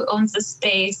man who owns the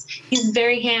space, he's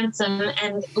very handsome.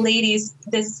 And ladies,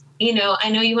 I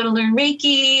know you want to learn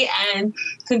Reiki and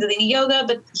Kundalini yoga,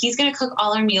 but he's going to cook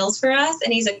all our meals for us.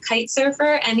 And he's a kite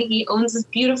surfer, and he owns this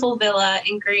beautiful villa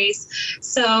in Greece.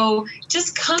 So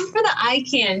just come for the eye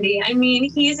candy. I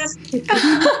mean, he's a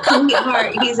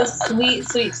sweetheart. He's a sweet,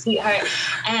 sweet, sweetheart.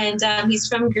 And he's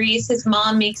from Greece. His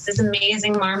mom makes this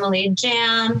amazing marmalade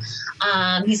jam.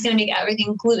 He's going to make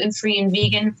everything gluten-free and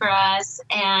vegan for us.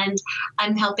 And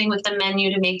I'm helping with the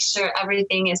menu to make sure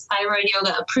everything is thyroid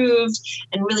yoga approved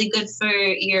and really good for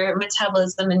your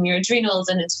metabolism and your adrenals.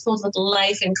 And it's filled with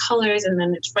life and colors. And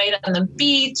then it's right on the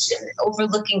beach and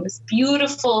overlooking this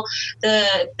beautiful,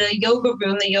 the yoga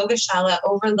room, the yoga shala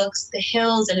overlooks the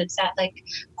hills. And it's at like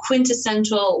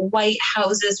quintessential white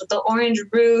houses with the orange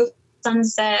roof.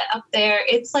 Sunset up there.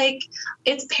 It's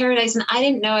paradise. And I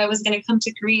didn't know I was going to come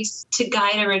to Greece to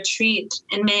guide a retreat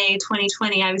in May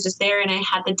 2020. I was just there and I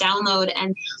had the download,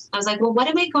 and I was like, well, what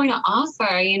am I going to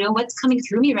offer? What's coming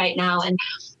through me right now? And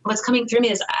what's coming through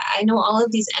me is I know all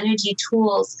of these energy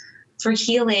tools for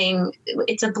healing.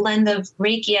 It's a blend of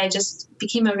Reiki. I just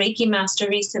became a Reiki master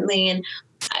recently, and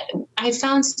I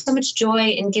found so much joy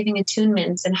in giving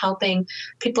attunements and helping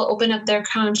people open up their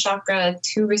crown chakra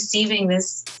to receiving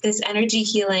this energy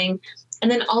healing. And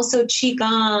then also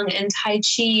Qigong and Tai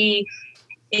Chi,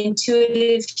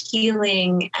 intuitive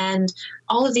healing, and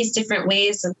all of these different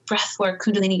ways of breathwork,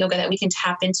 Kundalini yoga, that we can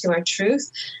tap into our truth.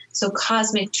 So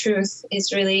Cosmic Truth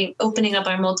is really opening up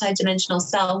our multidimensional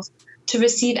self to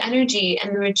receive energy.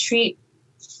 And the retreat,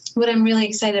 what I'm really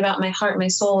excited about, my heart, my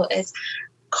soul, is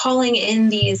calling in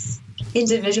these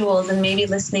individuals, and maybe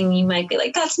listening, you might be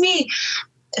like, that's me,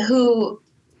 who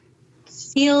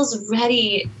feels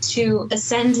ready to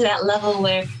ascend to that level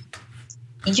where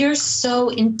you're so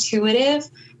intuitive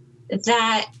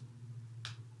that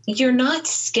you're not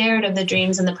scared of the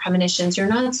dreams and the premonitions. You're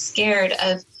not scared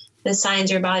of the signs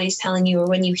your body's telling you, or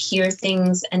when you hear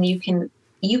things, and you can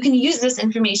use this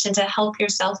information to help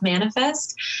yourself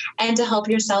manifest and to help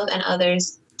yourself and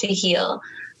others to heal.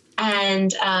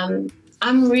 And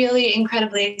I'm really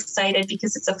incredibly excited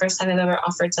because it's the first time I've ever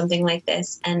offered something like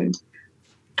this. And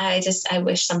I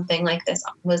wish something like this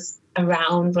was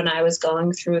around when I was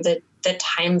going through the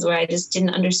times where I just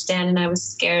didn't understand, and I was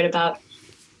scared about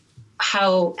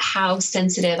how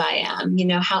sensitive I am,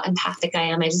 how empathic I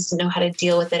am. I just didn't know how to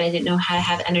deal with it. I didn't know how to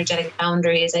have energetic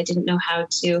boundaries. I didn't know how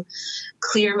to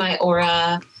clear my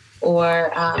aura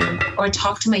or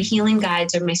talk to my healing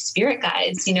guides or my spirit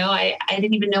guides. I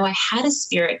didn't even know I had a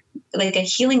spirit, like a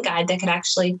healing guide that could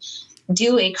actually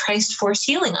do a Christ force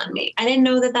healing on me. I didn't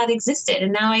know that existed.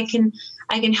 And now I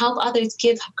can help others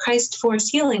give Christ force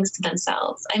healings to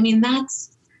themselves. I mean,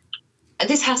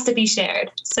 this has to be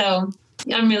shared. So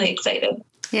I'm really excited.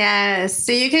 Yes.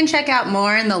 So you can check out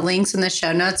more in the links in the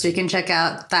show notes. You can check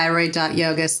out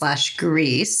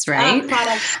thyroid.yoga/Greece, right?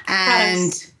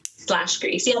 Products /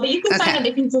 Greece. Yeah, but you can find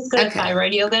it if you just go to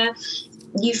Thyroid Yoga.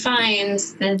 You find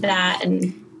that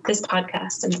and this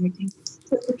podcast and everything.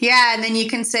 Yeah, and then you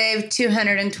can save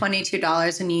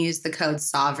 $222 when you use the code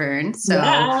Sovereign. So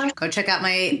go check out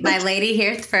my lady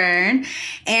here, Fern.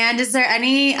 And is there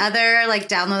any other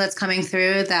download that's coming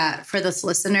through that for this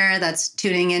listener that's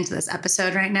tuning into this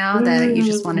episode right now that you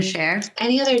just want to share?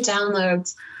 Any other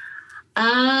downloads?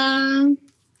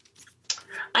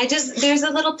 There's a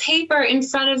little paper in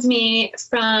front of me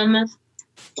from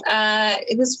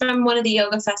it was from one of the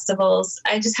yoga festivals.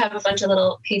 I just have a bunch of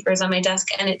little papers on my desk,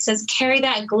 and it says, carry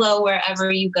that glow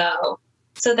wherever you go.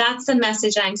 So that's the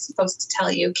message I'm supposed to tell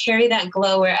you. Carry that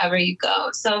glow wherever you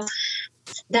go. So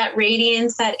that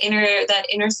radiance, that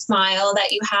inner smile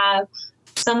that you have,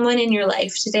 someone in your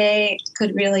life today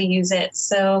could really use it.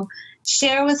 So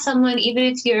share with someone, even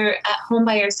if you're at home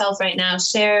by yourself right now,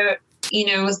 share,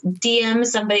 DM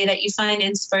somebody that you find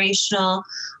inspirational,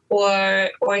 or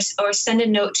send a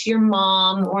note to your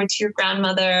mom or to your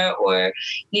grandmother or,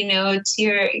 to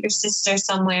your sister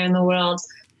somewhere in the world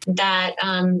that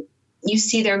you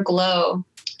see their glow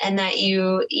and that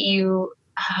you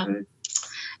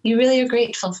really are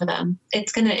grateful for them.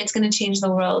 It's gonna change the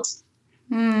world.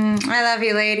 I love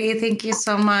you, lady. Thank you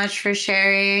so much for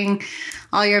sharing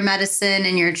all your medicine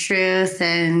and your truth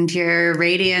and your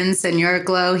radiance and your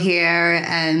glow here.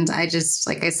 And I just,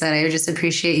 like I said, I just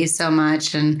appreciate you so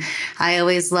much. And I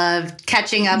always love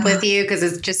catching up with you because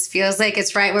it just feels like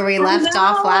it's right where we left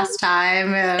off last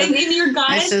time. And in your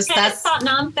goddess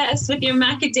Satnam Fest with your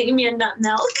macadamia nut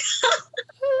milk.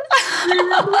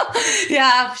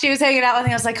 Yeah, she was hanging out with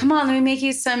me. I was like, come on, let me make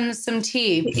you some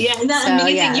tea. Yeah,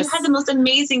 amazing. Yes. You had the most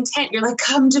amazing tent. You're like,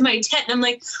 come to my tent. And I'm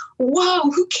like, whoa,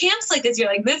 who camps like this? You're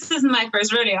like, this isn't my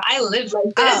first rodeo. I live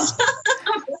like this.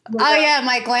 Oh yeah,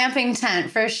 my glamping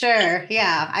tent for sure.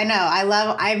 Yeah, I know.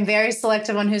 I'm very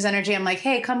selective on whose energy. I'm like,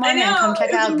 hey, come on in, come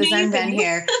check out the Zen Den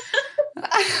here.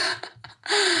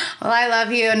 Well, I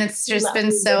love you, and it's just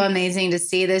been so amazing to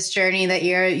see this journey that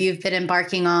you've been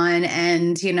embarking on.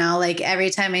 And every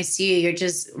time I see you, you're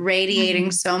just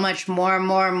radiating so much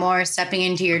more, stepping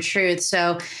into your truth.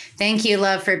 So thank you,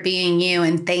 love, for being you,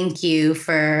 and thank you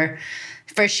for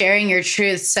sharing your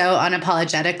truth so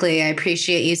unapologetically. I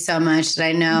appreciate you so much. That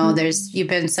I know you've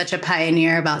been such a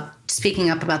pioneer about speaking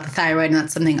up about the thyroid, and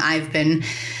that's something I've been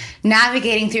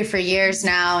navigating through for years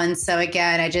now. And so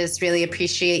again, I just really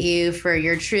appreciate you for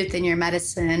your truth and your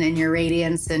medicine and your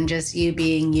radiance and just you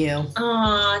being you.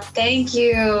 Aw, thank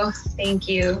you. Thank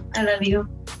you. I love you.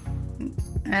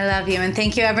 I love you. And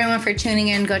thank you everyone for tuning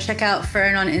in. Go check out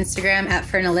Fern on Instagram at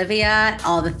Fern Olivia,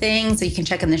 all the things that you can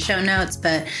check in the show notes,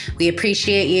 but we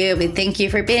appreciate you. We thank you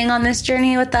for being on this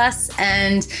journey with us,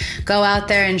 and go out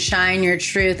there and shine your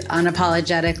truth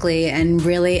unapologetically and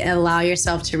really allow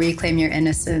yourself to reclaim your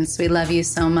innocence. We love you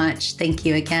so much. Thank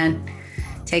you again.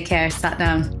 Take care.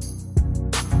 Satnam.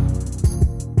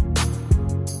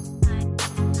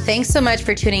 Thanks so much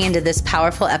for tuning into this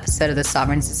powerful episode of the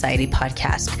Sovereign Society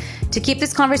podcast. To keep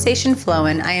this conversation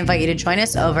flowing, I invite you to join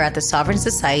us over at the Sovereign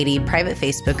Society private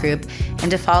Facebook group and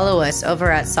to follow us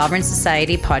over at Sovereign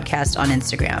Society Podcast on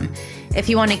Instagram. If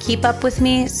you want to keep up with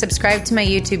me, subscribe to my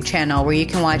YouTube channel where you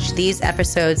can watch these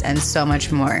episodes and so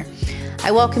much more.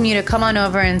 I welcome you to come on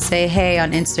over and say hey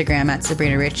on Instagram at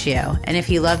Sabrina Riccio. And if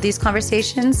you love these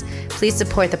conversations, please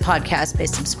support the podcast by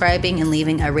subscribing and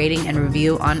leaving a rating and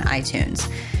review on iTunes.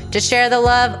 To share the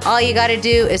love, all you got to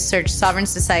do is search Sovereign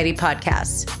Society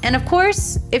Podcast. And of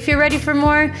course, if you're ready for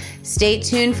more, stay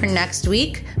tuned for next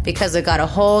week because I've got a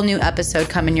whole new episode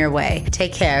coming your way.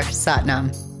 Take care.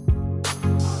 Satnam.